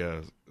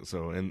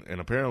and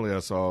apparently I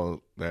saw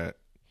that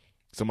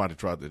somebody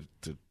tried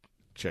to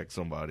check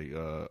somebody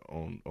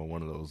on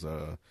one of those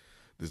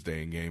This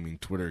Day in Gaming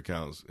Twitter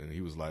accounts, and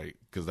he was like,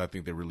 because I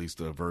think they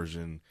released a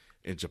version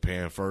in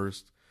Japan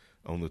first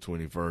on the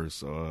 21st.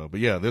 So,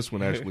 but yeah, this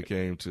one actually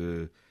came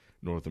to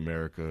North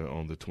America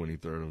on the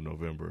 23rd of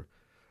November.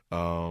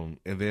 And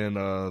then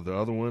the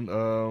other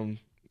one,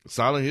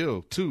 Silent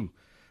Hill 2,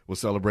 was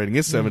celebrating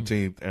its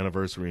 17th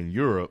anniversary in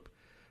Europe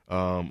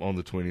on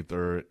the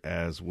 23rd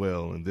as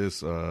well. And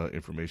this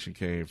information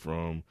came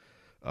from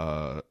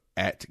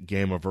at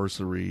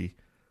Gameaversary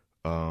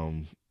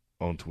on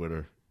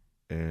Twitter.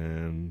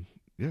 And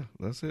yeah,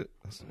 that's it.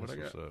 That's what I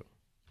got.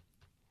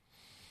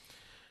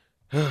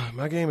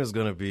 My game is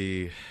going to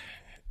be,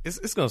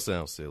 it's going to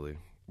sound silly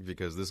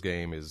because this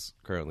game is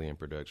currently in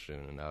production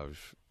and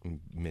I've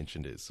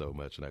mentioned it so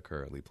much and I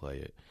currently play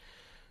it.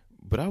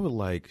 But I would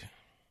like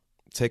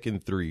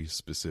Tekken 3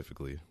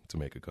 specifically to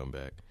make a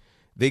comeback.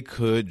 They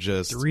could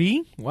just...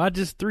 3? Why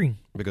just 3?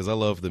 Because I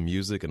love the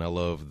music and I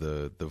love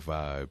the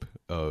vibe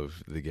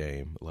of the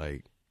game.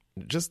 Like,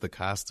 just the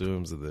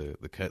costumes,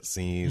 the cut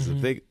scenes.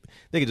 If they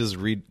could just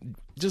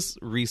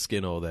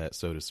reskin all that,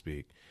 so to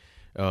speak.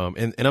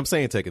 And I'm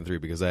saying Tekken 3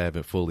 because I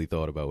haven't fully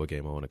thought about what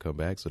game I want to come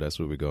back, so that's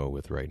what we're going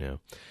with right now.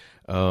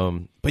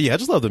 But yeah, I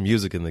just love the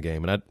music in the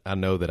game, and I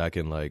know that I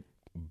can like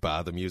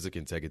buy the music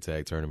in Tekken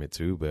Tag Tournament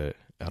too, but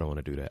I don't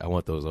want to do that. I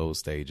want those old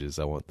stages.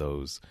 I want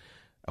that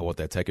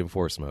Tekken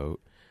Force mode.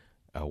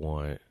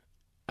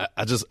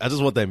 I just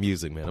want that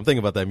music, man. I'm thinking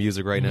about that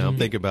music right now. I'm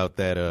thinking about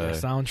that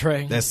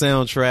soundtrack. That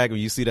soundtrack when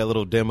you see that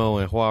little demo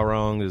and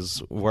Hwarong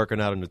is working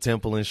out in the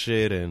temple and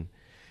shit, and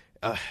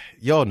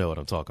y'all know what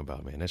I'm talking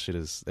about, man. That shit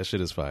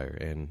is fire,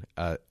 and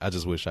I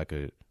just wish I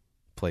could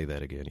play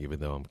that again, even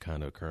though I'm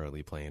kind of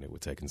currently playing it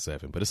with Tekken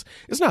 7. But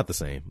it's not the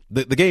same.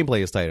 The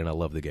gameplay is tight, and I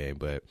love the game,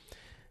 but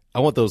I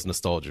want those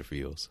nostalgia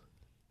feels.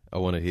 I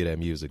want to hear that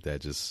music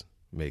that just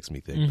makes me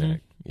think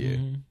back. Yeah,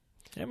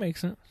 that makes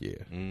sense.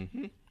 Yeah.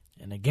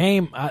 And the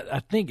game,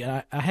 I think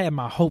I had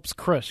my hopes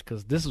crushed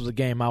because this was a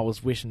game I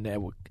was wishing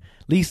that would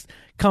at least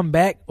come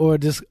back or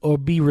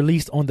be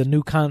released on the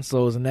new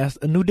consoles, and that's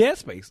a new Dead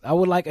Space. I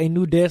would like a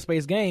new Dead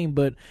Space game,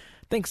 but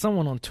I think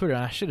someone on Twitter,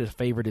 I should have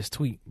favored his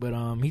tweet, but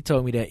he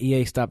told me that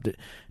EA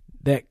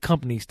that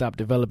company stopped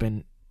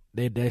developing.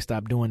 They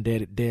stopped doing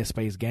Dead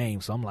Space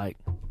games. So I'm like,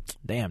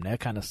 damn, that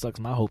kind of sucks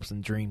my hopes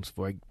and dreams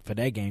for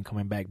that game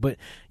coming back. But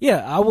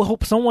yeah, I would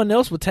hope someone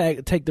else would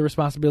take the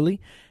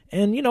responsibility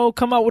and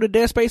come out with a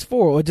Dead Space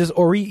 4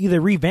 or either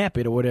revamp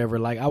it or whatever.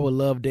 Like I would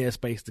love Dead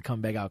Space to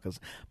come back out because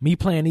me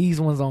playing these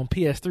ones on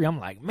PS3, I'm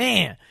like,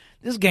 man,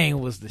 this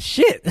game was the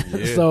shit.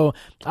 Yeah. So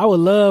I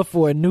would love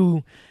for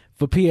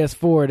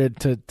PS4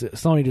 to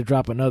Sony to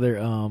drop another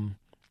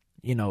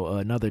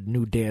another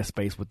new Dead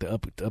Space with the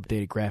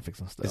updated graphics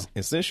and stuff.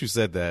 And since you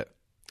said that,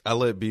 I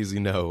let BZ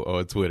know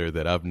on Twitter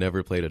that I've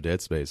never played a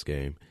Dead Space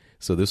game,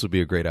 so this would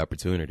be a great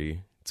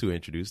opportunity to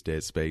introduce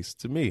Dead Space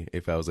to me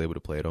if I was able to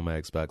play it on my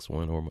Xbox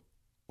One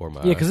or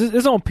my because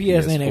it's on PS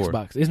PS4. and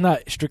Xbox. It's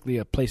not strictly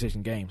a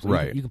PlayStation game, so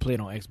right. you can play it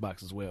on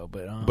Xbox as well.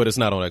 But it's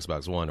not on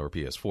Xbox One or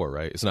PS4,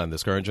 right? It's not in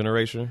this current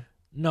generation.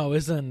 No,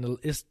 it's gonna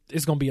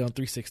be on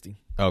 360.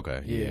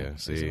 Okay, yeah.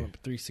 See,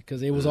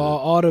 because it was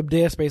all the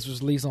Dead Space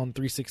was released on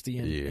 360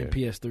 and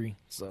PS3.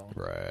 So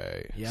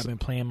right, yeah, I've been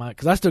playing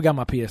because I still got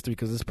my PS3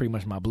 because it's pretty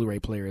much my Blu-ray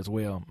player as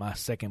well, my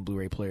second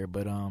Blu-ray player.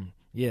 But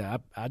yeah,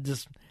 I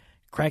just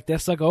cracked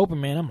that sucker open,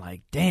 man. I'm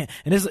like, damn,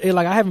 and it's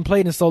like I haven't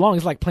played in so long.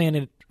 It's like playing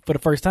it for the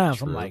first time.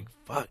 So I'm like,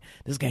 fuck,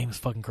 this game is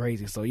fucking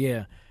crazy. So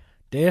yeah.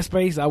 Dead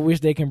Space, I wish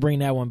they can bring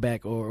that one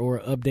back or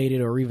update it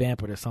or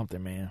revamp it or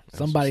something, man.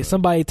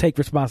 Somebody take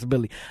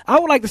responsibility. I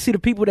would like to see the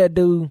people that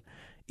do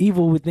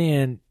Evil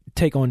Within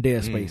take on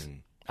Dead Space.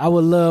 I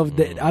would love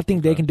that. I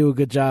think they can do a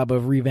good job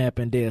of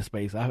revamping Dead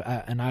Space.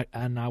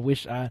 I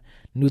wish I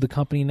knew the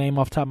company name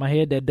off the top of my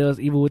head that does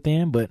Evil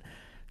Within, but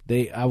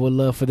I would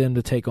love for them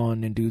to take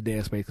on and do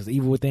Dead Space because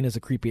Evil Within is a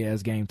creepy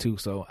ass game too.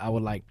 So I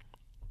would like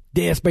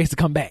Dead Space to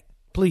come back,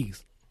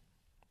 please.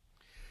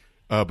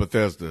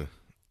 Bethesda.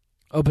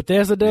 Oh,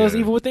 Bethesda does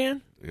Evil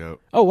Within? Yep.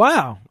 Oh,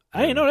 wow.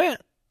 I didn't know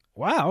that.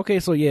 Wow. Okay,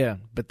 so yeah,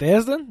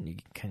 Bethesda,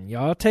 can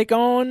y'all take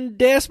on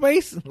Dead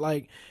Space?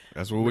 Like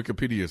that's what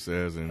Wikipedia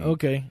says, and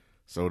okay.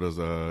 So does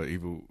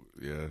Evil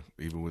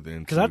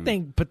Within. Because I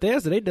think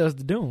Bethesda they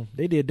did Doom.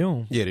 They did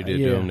Doom. Yeah, they did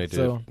Doom. They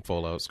did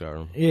Fallout,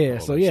 Skyrim. Yeah,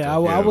 so yeah,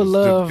 I would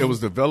love. It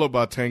was developed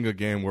by Tenga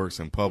Gameworks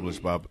and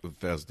published by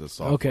Bethesda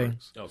Softworks. Okay,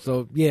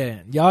 so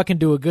yeah, y'all can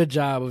do a good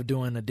job of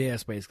doing the Dead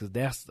Space because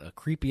that's a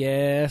creepy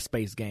ass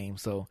space game.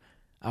 So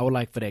I would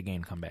like for that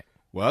game to come back.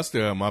 Well, I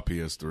still have my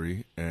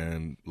PS3,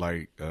 and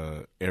like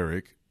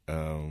Eric,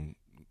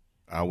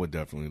 I would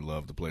definitely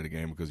love to play the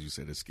game because you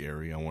said it's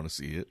scary. I want to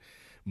see it,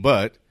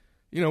 but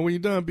when you're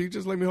done, B,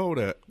 just let me hold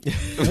that.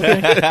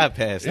 I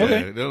passed. Yeah,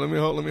 okay. Let me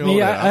hold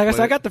that. I guess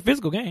I got the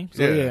physical game.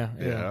 So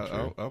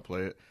yeah. I'll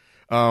play it.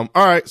 All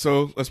right,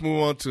 so let's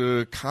move on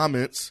to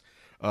comments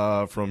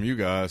from you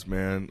guys,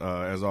 man.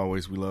 As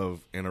always, we love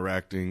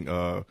interacting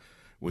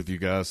with you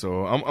guys.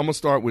 So I'm gonna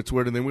start with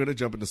Twitter, then we're gonna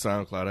jump into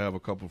SoundCloud. I have a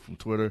couple from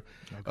Twitter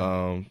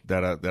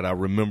that I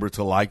remember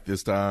to like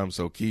this time.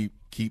 So keep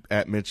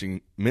at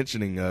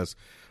mentioning us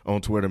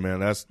on Twitter, man.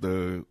 That's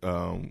the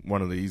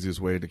one of the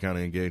easiest way to kind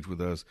of engage with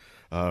us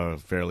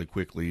fairly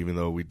quickly, even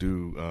though we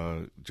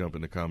do jump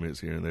into comments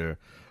here and there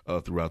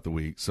throughout the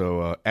week.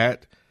 So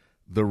at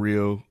the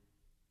real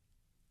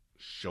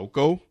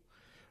Shoko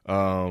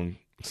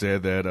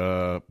said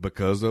that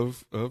because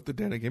of the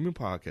Dana Gaming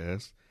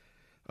Podcast.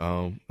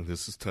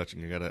 This is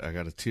touching. I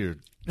got a tear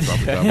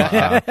dropping down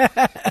my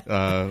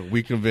eye.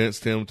 We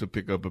convinced him to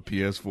pick up a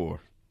PS4.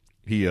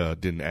 He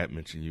didn't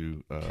mention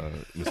you,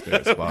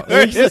 Mr.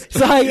 Xbox.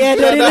 So how you add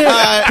that in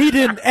there? He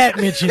didn't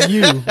mention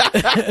you.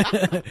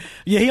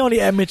 Yeah, he only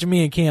mentioned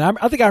me and Ken.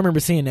 I think I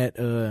remember seeing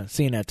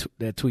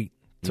that tweet.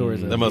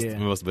 Towards that must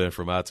have been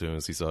from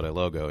iTunes. He saw that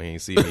logo. He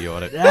ain't see me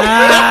on it.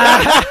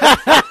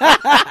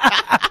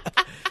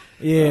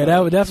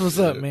 Yeah, that's what's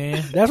up,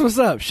 man. That's what's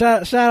up.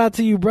 Shout out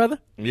to you, brother.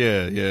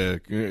 Yeah.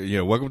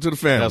 Welcome to the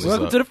family.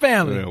 Welcome to the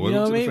family. Yeah, you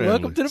know what I mean?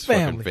 Welcome to the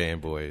family.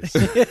 Fanboys.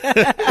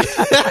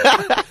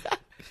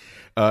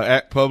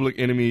 At Public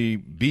Enemy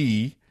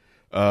B.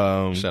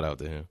 Shout out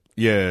to him.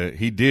 Yeah,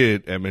 he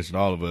did mention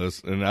all of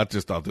us, and I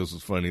just thought this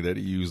was funny that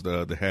he used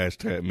the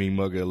hashtag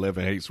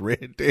MeMugger11 hates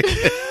Red Dead.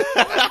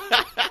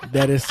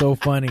 That is so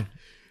funny.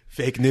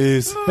 Fake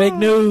news. Fake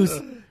news.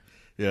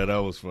 Yeah, that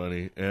was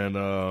funny. And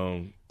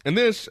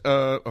then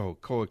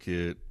Koa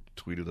Kid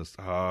tweeted us.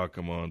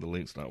 Come on, the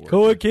link's not working.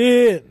 Koa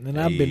Kid. And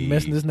I've been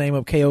messing this name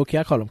up, KO Kid.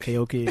 I call him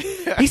KO Kid.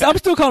 I'm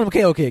still calling him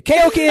KO Kid.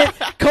 KO Kid,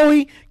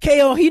 Koei,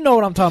 KO, he know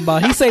what I'm talking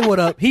about. He say what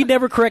up. He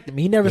never corrected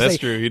me. He never That's say,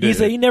 true, he he did.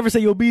 say, he never say,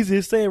 yo,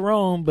 Beezy, say it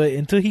wrong, but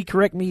until he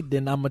correct me,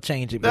 then I'm going to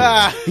change it.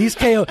 He's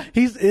KO.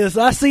 As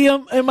I see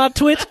him in my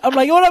Twitch, I'm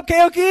like, what up,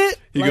 KO Kid?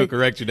 He gonna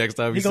correct you next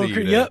time He you see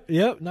gonna, you.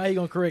 yep. Now he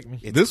gonna correct me.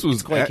 This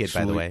was Koa Kid,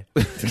 by the way.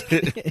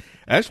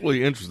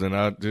 actually interesting.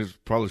 This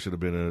probably should have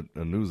been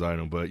a news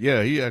item, but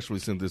yeah, he actually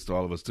sent this to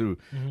all of us too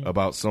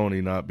about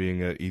Sony not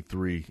being at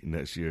E3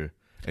 next year,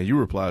 and you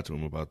replied to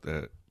him about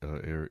that,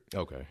 Eric.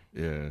 Okay.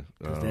 Yeah,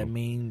 Does that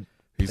mean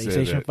he said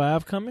PlayStation that-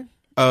 5 coming?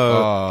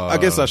 I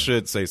guess I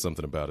should say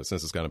something about it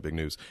since it's kind of big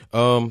news.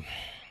 I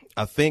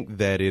think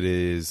that it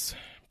is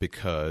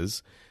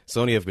because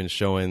Sony have been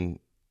showing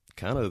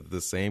kind of the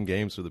same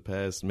games for the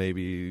past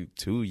maybe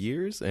 2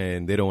 years,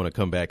 and they don't want to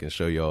come back and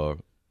show y'all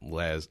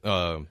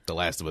The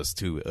Last of Us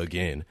 2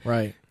 again.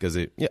 Right. Because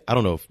I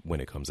don't know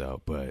when it comes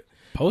out, but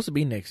Supposed to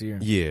be next year.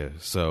 yeah,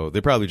 so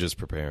they're probably just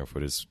preparing for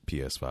this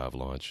PS5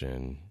 launch,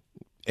 and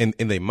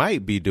they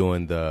might be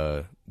doing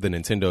the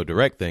Nintendo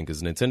Direct thing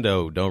because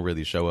Nintendo don't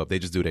really show up. They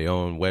just do their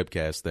own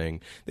webcast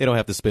thing. They don't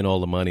have to spend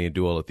all the money and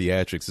do all the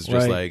theatrics. It's just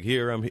Right. like,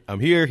 here, I'm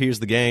here, here's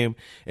the game,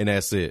 and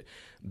that's it.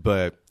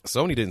 But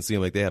Sony didn't seem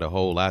like they had a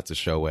whole lot to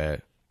show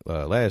at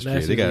last year.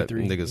 They got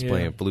E3, niggas yeah.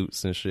 playing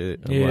flutes and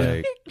shit. I'm Yeah.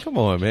 like, come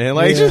on, man.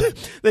 Like, Yeah.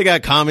 they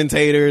got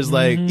commentators.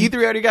 Like,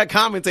 E3 already got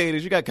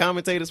commentators. You got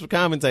commentators for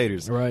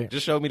commentators. Right.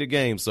 Just show me the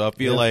game. So I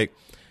feel like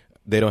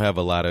they don't have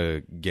a lot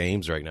of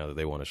games right now that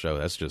they want to show.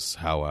 That's just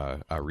how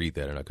I read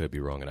that, and I could be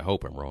wrong, and I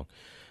hope I'm wrong.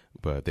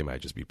 But they might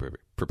just be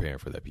preparing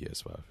for that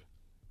PS5.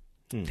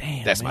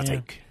 Damn, That's my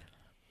man. take.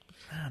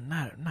 I'm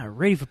not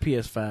ready for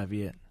PS5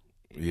 yet.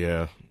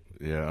 Yeah.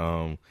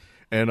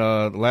 And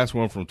the last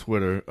one from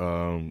Twitter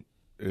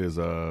is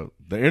the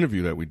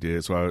interview that we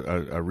did. So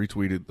I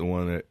retweeted the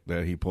one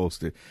that he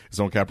posted. It's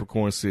on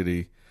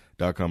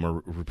CapricornCity.com. I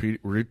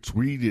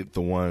retweeted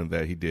the one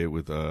that he did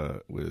with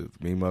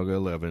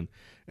MeMugger11,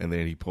 and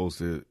then he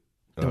posted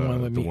The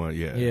one with me.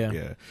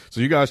 Yeah. So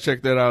you guys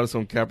check that out. It's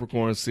on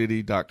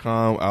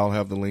CapricornCity.com. I'll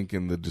have the link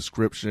in the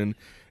description,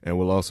 and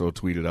we'll also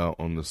tweet it out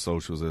on the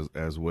socials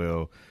as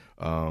well.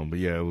 But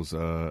yeah, it was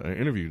an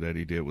interview that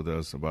he did with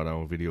us about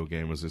our video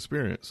gamers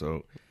experience.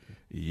 So,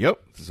 yep.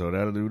 So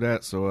that'll do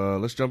that. So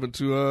let's jump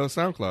into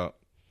SoundCloud.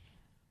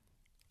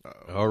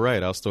 All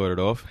right, I'll start it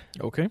off.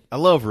 Okay. I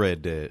love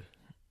Red Dead,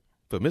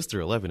 but Mr.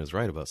 11 is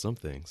right about some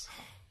things.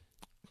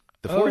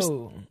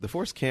 The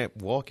Force camp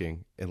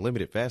walking and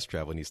limited fast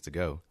travel needs to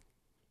go.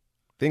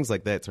 Things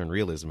like that turn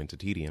realism into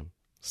tedium.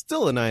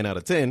 Still a 9 out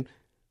of 10.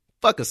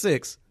 Fuck a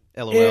 6.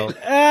 LOL.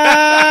 Fuck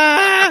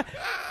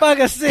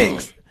a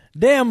 6.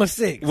 Damn a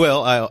 6.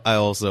 Well, I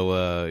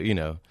also,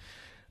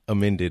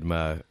 amended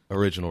my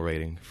original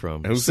rating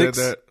from Who 6 said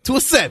that? to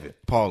a 7.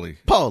 Paulie.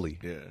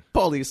 Yeah. Yeah.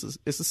 Paulie,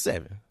 it's a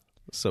 7.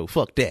 So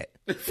fuck that.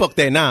 Fuck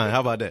that 9.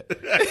 How about that?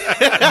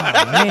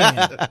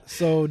 Man.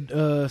 So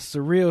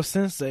Surreal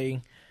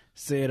Sensei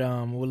said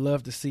would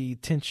love to see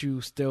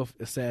Tenchu Stealth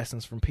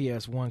Assassins from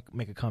PS1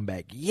 make a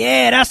comeback.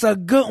 Yeah, that's a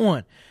good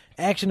one.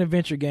 Action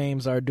adventure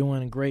games are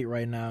doing great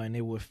right now, and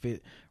it would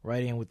fit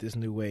right in with this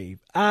new wave.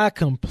 I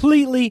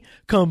completely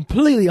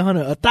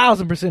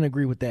 1,000%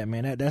 agree with that,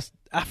 man.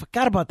 I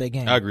forgot about that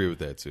game. I agree with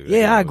that too.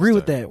 Yeah, I agree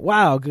with that.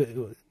 Wow,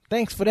 good.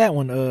 Thanks for that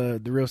one, the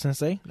Real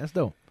Sensei. That's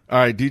dope. All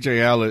right,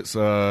 DJ Alex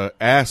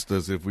asked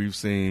us if we've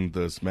seen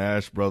the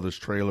Smash Brothers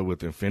trailer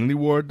with Infinity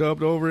War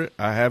dubbed over it.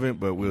 I haven't,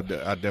 but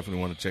I definitely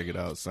want to check it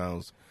out. It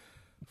sounds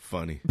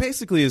funny.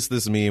 Basically, it's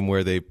this meme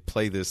where they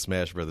play this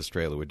Smash Brothers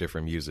trailer with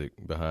different music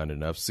behind it.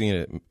 And I've seen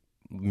it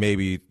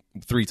maybe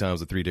 3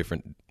 times with 3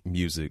 different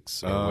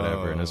musics or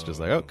whatever, and it's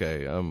just like,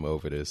 okay, I'm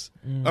over this.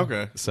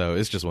 Okay. So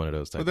it's just one of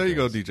those types. Well, there you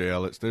go, things. DJ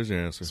Alex. There's your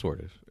answer. Sort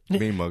of.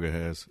 Mean Mugger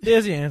has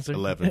There's your answer.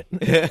 11.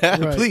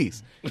 Right.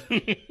 Please.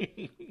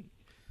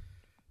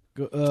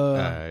 Go, All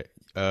right.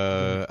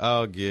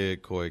 I'll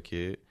get Koi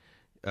Kid.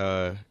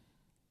 It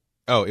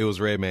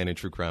was Redman and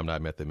True Crime,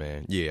 not Method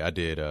Man. Yeah, I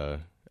did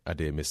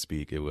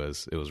misspeak. It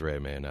was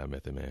Redman, not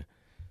Method Man.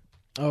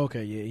 Oh,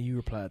 okay, yeah, you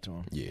replied to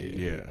him.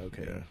 Yeah.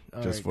 Okay. Yeah.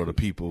 All Just right, for cool. the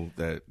people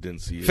that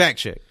didn't see it. Fact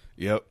check.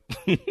 Yep.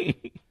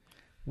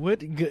 What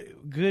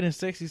good and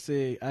sexy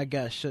said? I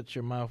got shut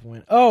your mouth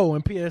when. Oh,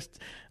 and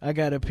I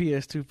got a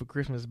PS2 for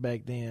Christmas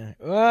back then.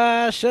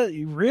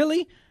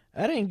 Really?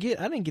 I didn't get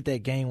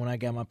that game when I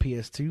got my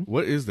PS2.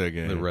 What is that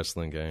game? The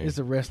wrestling game. It's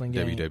a wrestling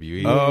game.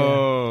 WWE.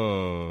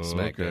 Oh,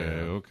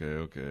 SmackDown.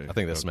 Okay. I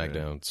think that's Okay.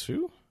 SmackDown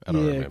 2. I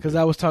don't Yeah, remember. because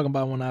I was talking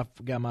about when I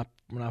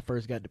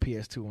first got the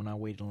PS2, when I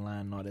waited in line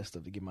and all that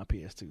stuff to get my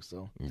PS2.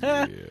 So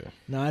Yeah.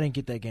 no, I didn't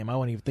get that game. I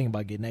wasn't even thinking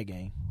about getting that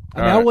game. I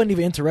All mean, I right. wasn't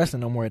even interested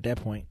no more at that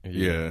point.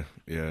 Yeah.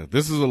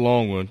 This is a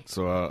long one,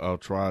 so I'll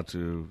try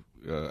to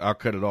I'll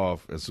cut it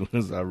off as soon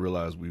as I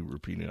realize we were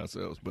repeating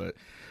ourselves. But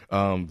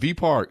V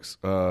Parks,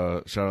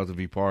 shout out to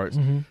V Parks,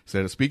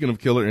 said, speaking of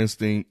Killer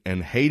Instinct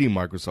and hating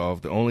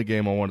Microsoft, the only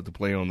game I wanted to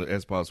play on the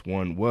Xbox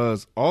One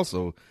was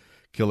also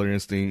Killer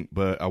Instinct,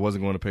 but I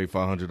wasn't going to pay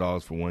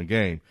 $500 for one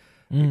game.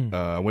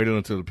 I waited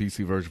until the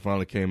PC version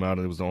finally came out,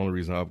 and it was the only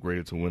reason I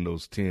upgraded to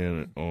Windows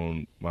 10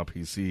 on my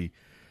PC.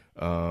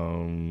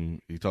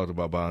 He talked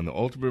about buying the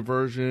Ultimate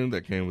version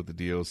that came with the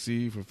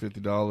DLC for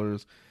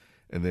 $50,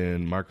 and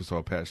then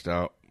Microsoft patched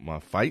out my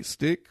Fight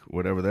Stick,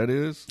 whatever that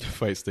is.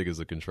 Fight Stick is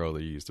a controller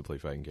you use to play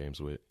fighting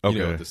games with. Okay.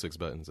 You know, with the 6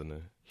 buttons in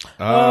there.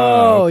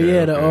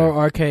 The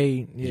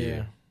arcade.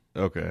 Yeah.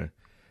 Okay.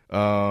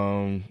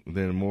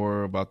 Then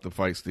more about the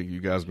Fight Stick. You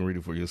guys can read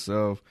it for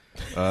yourself.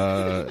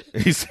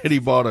 He said he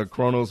bought a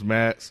Chronos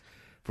Max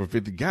for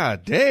 $50.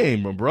 God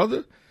damn, my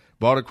brother.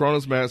 Bought a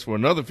Chronos Max for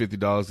another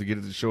 $50 to get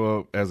it to show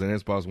up as an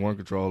Xbox One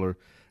controller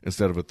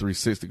instead of a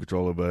 360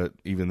 controller, but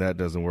even that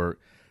doesn't work.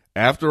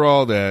 After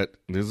all that,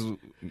 this is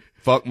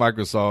fuck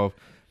Microsoft.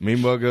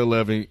 Meanbugger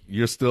 11,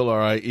 you're still all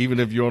right, even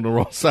if you're on the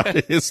wrong side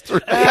of history.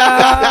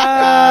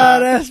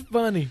 That's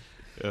funny.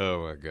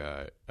 Oh my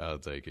God, I'll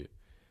take it.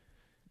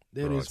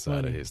 That Wrong is side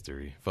funny. of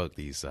history. Fuck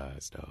these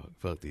sides, dog.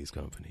 Fuck these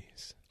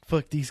companies.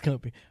 Fuck these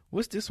companies.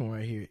 What's this one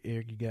right here,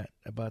 Eric? You got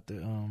about the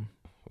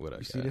What I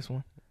You got? see this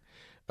one?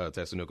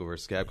 Tatsunoko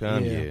versus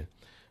Capcom.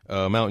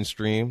 Yeah. Mountain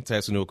Stream,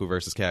 Tatsunoko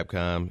versus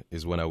Capcom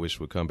is one I wish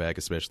would come back,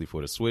 especially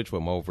for the Switch.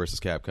 What Marvel versus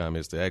Capcom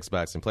is to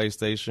Xbox and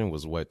PlayStation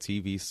was what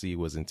TVC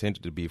was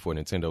intended to be for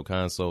Nintendo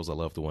consoles. I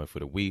love the one for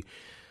the Wii.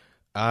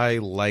 I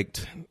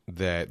liked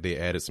that they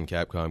added some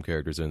Capcom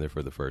characters in there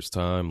for the first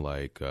time,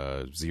 like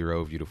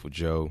Zero, Beautiful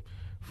Joe,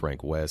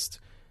 Frank West.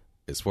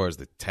 As far as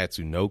the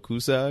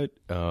Tatsunoko side,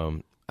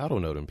 I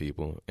don't know them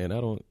people, and I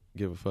don't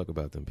give a fuck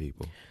about them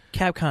people.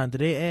 Capcom,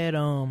 did they add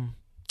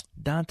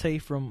Dante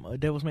from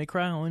Devil's May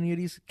Cry on any of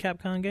these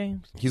Capcom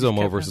games? He's on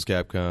Marvel vs.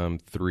 Capcom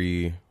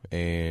 3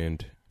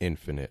 and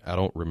Infinite. I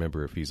don't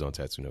remember if he's on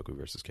Tatsunoko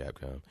versus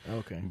Capcom.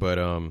 Okay.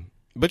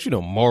 But you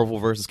know, Marvel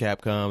versus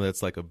Capcom,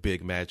 that's like a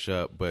big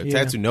matchup. But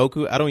Yeah.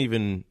 Tatsunoko, I don't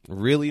even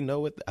really know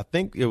what. I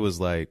think it was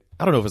like,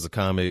 I don't know if it's a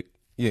comic,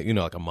 you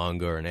know, like a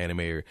manga or an anime,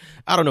 or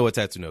I don't know what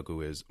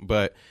Tatsunoko is.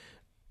 But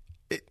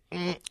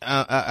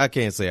I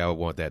can't say I would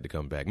want that to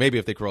come back. Maybe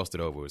if they crossed it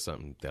over with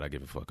something that I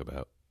give a fuck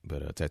about.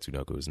 But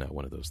Tatsunoko is not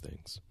one of those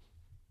things.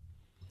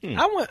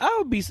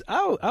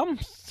 I'm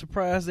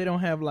surprised they don't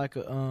have like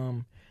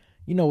a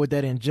you know, with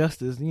that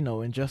Injustice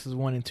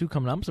 1 and 2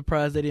 coming out. I'm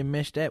surprised they didn't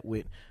mesh that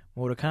with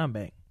Mortal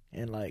Kombat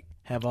and like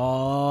have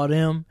all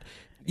them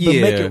but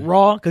make it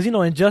raw, because you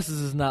know Injustice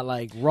is not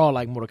like raw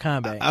like Mortal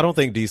Kombat. I don't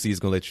think DC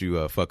is gonna let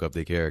you fuck up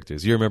their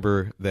characters. You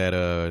remember that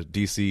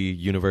DC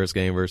Universe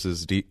game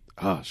versus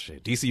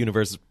DC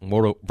Universe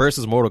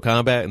versus Mortal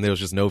Kombat, and there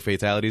was just no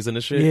fatalities in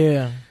the shit.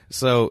 Yeah.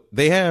 So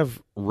they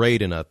have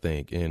Raiden, I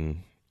think,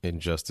 in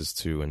Injustice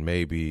 2, and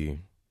maybe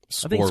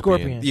Scorpion. I think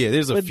Scorpion. Yeah,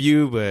 there's a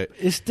few, but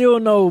it's still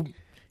no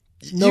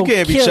you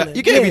can't killing.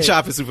 be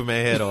chopping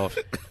Superman head off.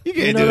 You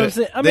can't You know do what it. I'm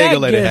saying? I mean, They ain't I gonna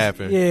let it guess,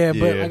 happen. Yeah,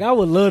 but like I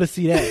would love to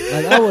see that.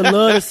 Like I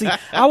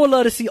would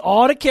love to see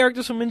all the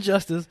characters from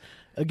Injustice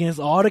against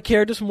all the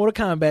characters from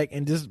Mortal Kombat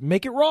and just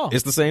make it raw.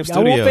 It's the same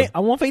studio. I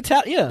want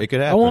fatality. Yeah, It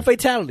could I want happen.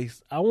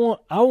 fatalities. I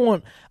want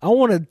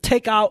to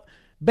take out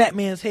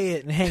Batman's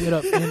head and hang it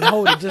up and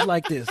hold it just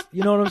like this.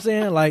 You know what I'm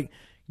saying? Like,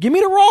 give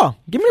me the raw.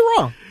 Give me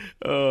the raw.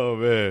 Oh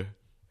man,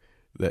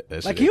 that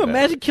Like, shit can you is bad.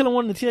 imagine killing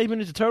one of the Teenage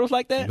Mutant Ninja Turtles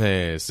like that?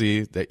 Man,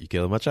 see that you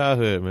killing my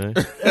childhood, man.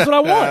 That's what I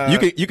want.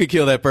 You could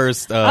kill that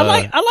first. I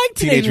like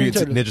Teenage Teenage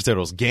Mutant Mutant Ninja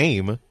Turtles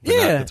game. But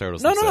Yeah, not the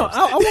Turtles no. themselves.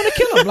 I want to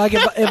kill him. Like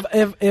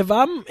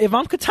if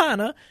I'm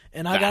Katana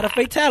and I got a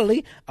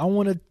fatality, I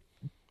want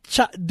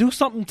to do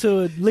something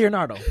to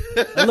Leonardo.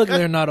 Look,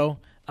 Leonardo,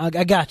 I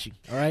got you.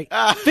 All right,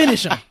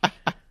 finish him.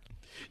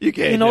 You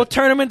can't.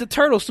 Turn him into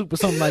turtle soup or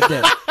something like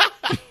that.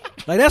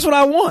 Like that's what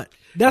I want.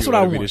 That's what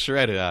I Be want.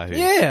 shredded out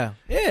here.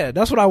 Yeah,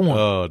 that's what I want.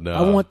 Oh no,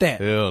 I want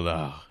that. Hell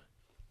no.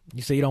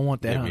 You say you don't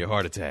want that, Give me a huh?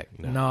 heart attack.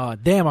 No. Nah,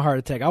 damn a heart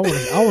attack. I want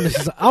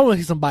to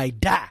see somebody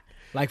die,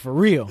 like for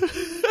real.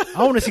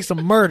 I want to see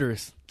some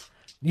murders.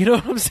 You know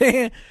what I'm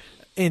saying?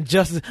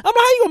 Injustice. I mean,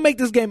 how you gonna make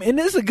this game? And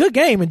it's a good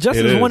game.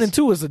 Injustice 1 and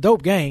 2 is a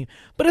dope game,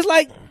 but it's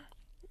like not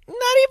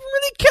even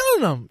really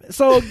killing them.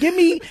 So give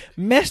me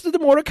mess with the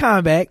Mortal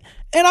Kombat,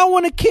 and I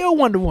want to kill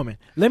Wonder Woman.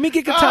 Let me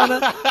get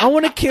Katana. I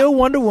want to kill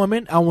Wonder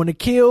Woman. I want to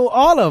kill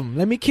all of them.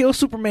 Let me kill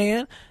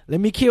Superman. Let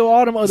me kill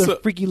all them other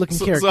freaky looking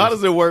characters. So how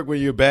does it work when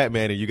you're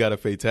Batman and you got a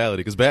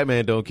fatality? Because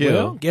Batman don't kill.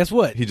 Well, guess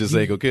what? He just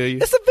ain't gonna kill you.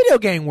 It's a video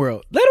game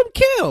world. Let him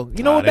kill.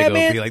 You know what they gonna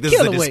Batman? be like, this is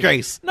kill a away.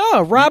 disgrace.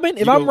 No, Robin.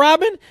 If You I'm go-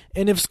 Robin,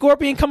 and if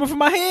Scorpion coming from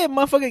my head,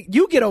 motherfucker,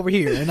 you get over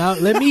here and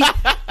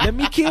let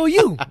me kill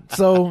you.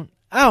 So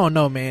I don't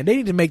know, man. They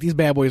need to make these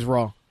bad boys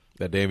raw.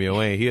 That Damian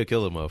Wayne, he'll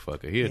kill a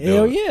motherfucker. He'll do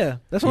Hell it. yeah,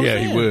 that's what Yeah, I'm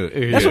he saying. would.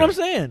 That's Yeah. what I'm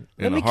saying. In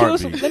Let a me kill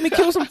some. heartbeat. Let me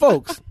kill some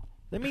folks.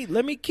 Let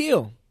me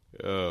kill.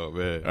 Oh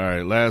man. All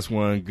right, last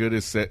one. Good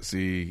as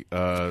Setsy.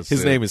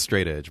 His name is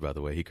Straight Edge, by the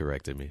way. He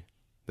corrected me.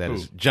 That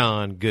is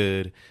John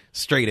Good,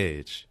 Straight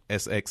Edge,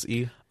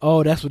 SXE.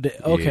 Oh, that's what.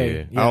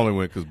 Okay. Yeah. I only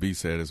went because B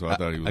said it, so I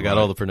thought he was. I got right.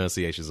 all the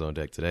pronunciations on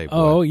deck today. Boy.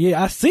 Oh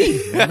yeah, I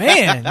see.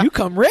 Man, you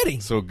come ready.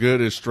 So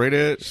Good is Straight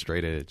Edge.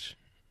 Straight Edge.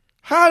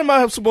 How am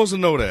I supposed to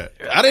know that?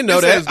 I didn't know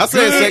It that. says I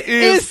said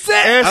Good sex- is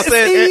I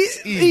said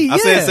SXE. I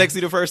said sexy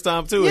the first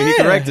time too, and he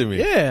corrected me.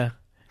 Yeah.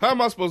 How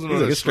am I supposed to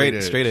know He's like, that?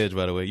 it's straight edge,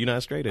 by the way. You're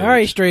not straight edge. All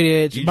right, straight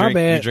edge. You My drink,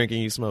 bad. You drink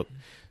and you smoke.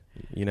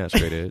 You're not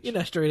straight edge. You're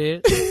not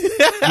straight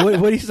edge.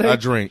 What do you say? I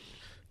drink.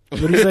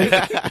 What do you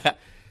say?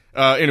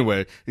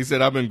 Anyway, he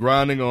said, I've been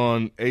grinding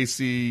on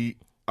AC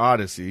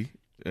Odyssey,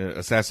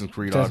 Assassin's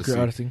Creed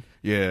Odyssey.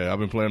 Yeah, I've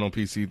been playing on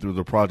PC through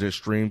the Project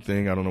Stream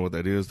thing. I don't know what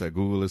that is that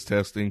Google is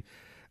testing.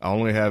 I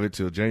only have it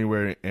till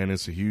January, and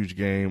it's a huge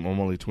game. I'm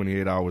only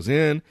 28 hours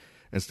in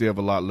and still have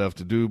a lot left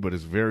to do, but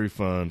it's very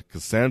fun.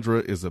 Cassandra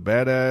is a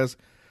badass.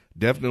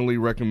 Definitely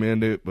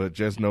recommend it, but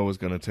just know it's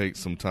going to take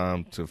some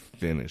time to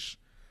finish.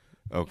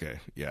 Okay,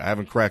 yeah, I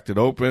haven't cracked it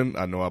open.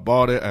 I know I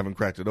bought it. I haven't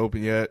cracked it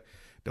open yet.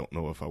 Don't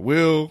know if I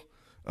will.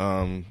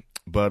 But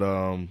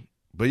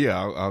yeah,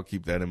 I'll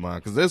keep that in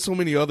mind because there's so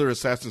many other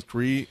Assassin's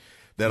Creed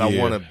that I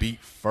want to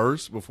beat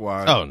first before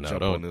I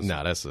jump on this.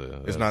 No, that's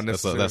not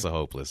necessary. That's a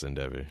hopeless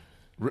endeavor.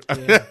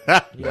 Yeah.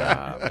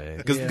 Nah, man.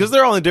 Because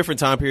they're all in different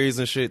time periods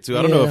and shit too.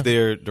 I don't know if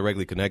they're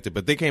directly connected,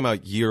 but they came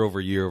out year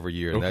over year over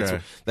year,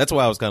 and that's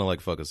why I was kind of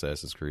like fuck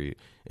Assassin's Creed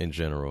in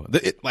general.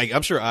 Like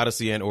I'm sure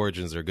Odyssey and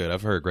Origins are good.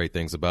 I've heard great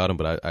things about them,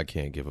 but I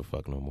can't give a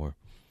fuck no more.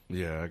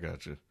 Yeah, I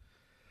got you.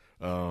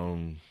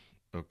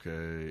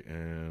 Okay,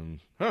 and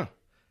I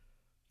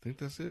think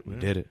that's it, man.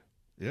 We did it.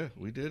 Yeah,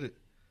 we did it.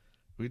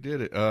 We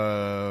did it.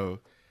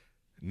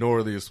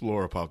 Nora the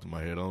Explorer popped in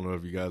my head. I don't know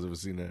if you guys ever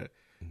seen that.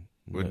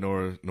 With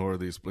Nora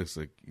the Explorer. It's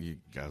like, you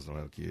guys don't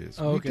have kids.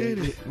 Oh, okay. We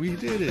did it. We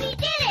did it!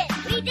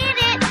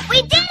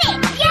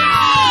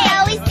 Yay!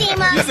 Always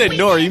team up. You said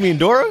Nora, you mean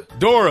Dora?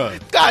 Dora.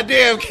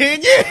 Goddamn,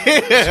 Ken,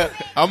 yeah.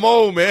 I'm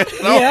old, man.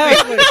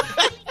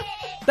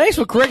 Thanks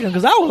for correcting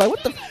because I was like,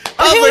 what the?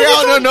 I was like,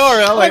 I don't know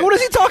Nora. I'm Like, what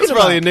is he talking It's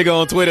about? probably a nigga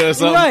on Twitter or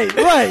something. Right.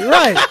 I'm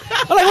like,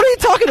 what are you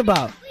talking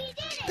about?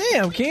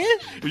 Damn, Ken.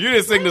 If you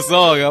didn't sing the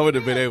song, I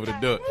wouldn't have been able to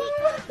do it.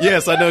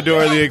 Yes, I know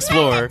Dora the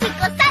Explorer.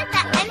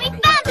 And we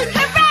found it!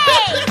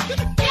 Hooray!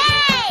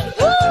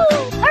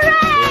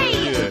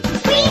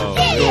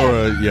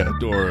 Yay! Woo! Hooray!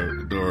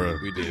 Dora.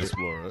 We did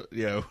Explorer.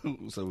 Yeah,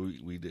 so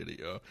we did it,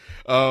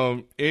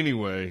 y'all.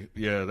 Anyway,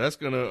 yeah, that's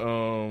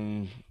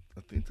gonna.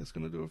 I think that's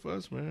gonna do it for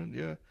us, man.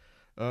 Yeah.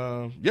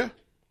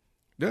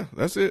 Yeah,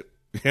 that's it.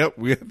 Yep,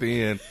 we at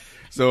the end.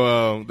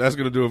 So that's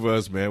gonna do it for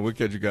us, man. We'll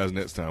catch you guys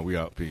next time. We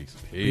out. Peace.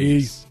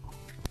 Peace.